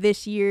thought of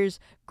this year's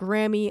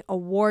Grammy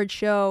Award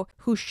show.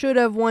 Who should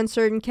have won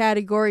certain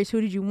categories? Who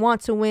did you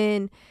want to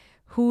win?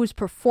 Whose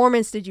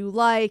performance did you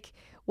like?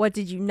 What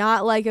did you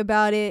not like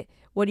about it?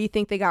 What do you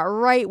think they got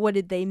right? What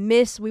did they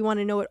miss? We want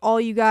to know it all,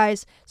 you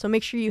guys. So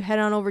make sure you head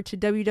on over to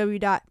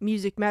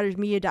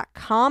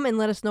www.musicmattersmedia.com and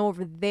let us know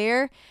over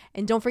there.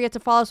 And don't forget to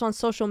follow us on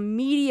social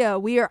media.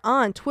 We are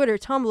on Twitter,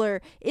 Tumblr,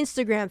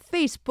 Instagram,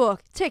 Facebook,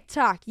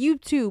 TikTok,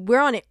 YouTube.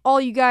 We're on it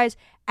all, you guys,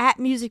 at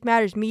Music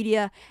Matters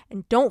Media.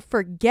 And don't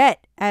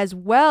forget as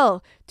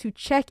well to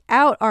check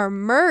out our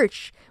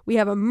merch. We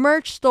have a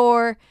merch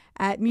store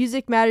at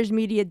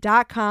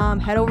musicmattersmedia.com.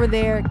 Head over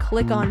there,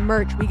 click on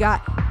merch. We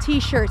got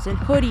t-shirts and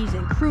hoodies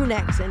and crew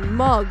necks and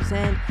mugs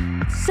and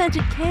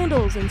scented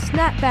candles and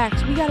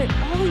snapbacks. We got it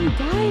all, you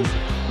guys.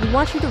 We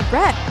want you to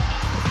rep.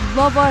 If you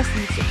love us,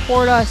 you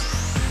support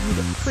us, we'd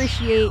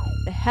appreciate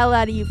the hell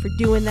out of you for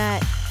doing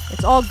that.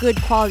 It's all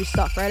good quality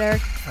stuff, right,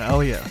 Eric?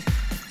 Hell yeah.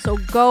 So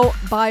go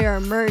buy our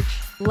merch.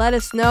 Let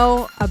us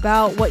know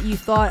about what you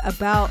thought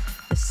about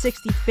the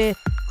 65th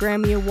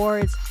Grammy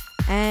Awards,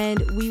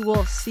 and we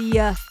will see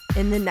ya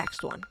in the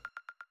next one.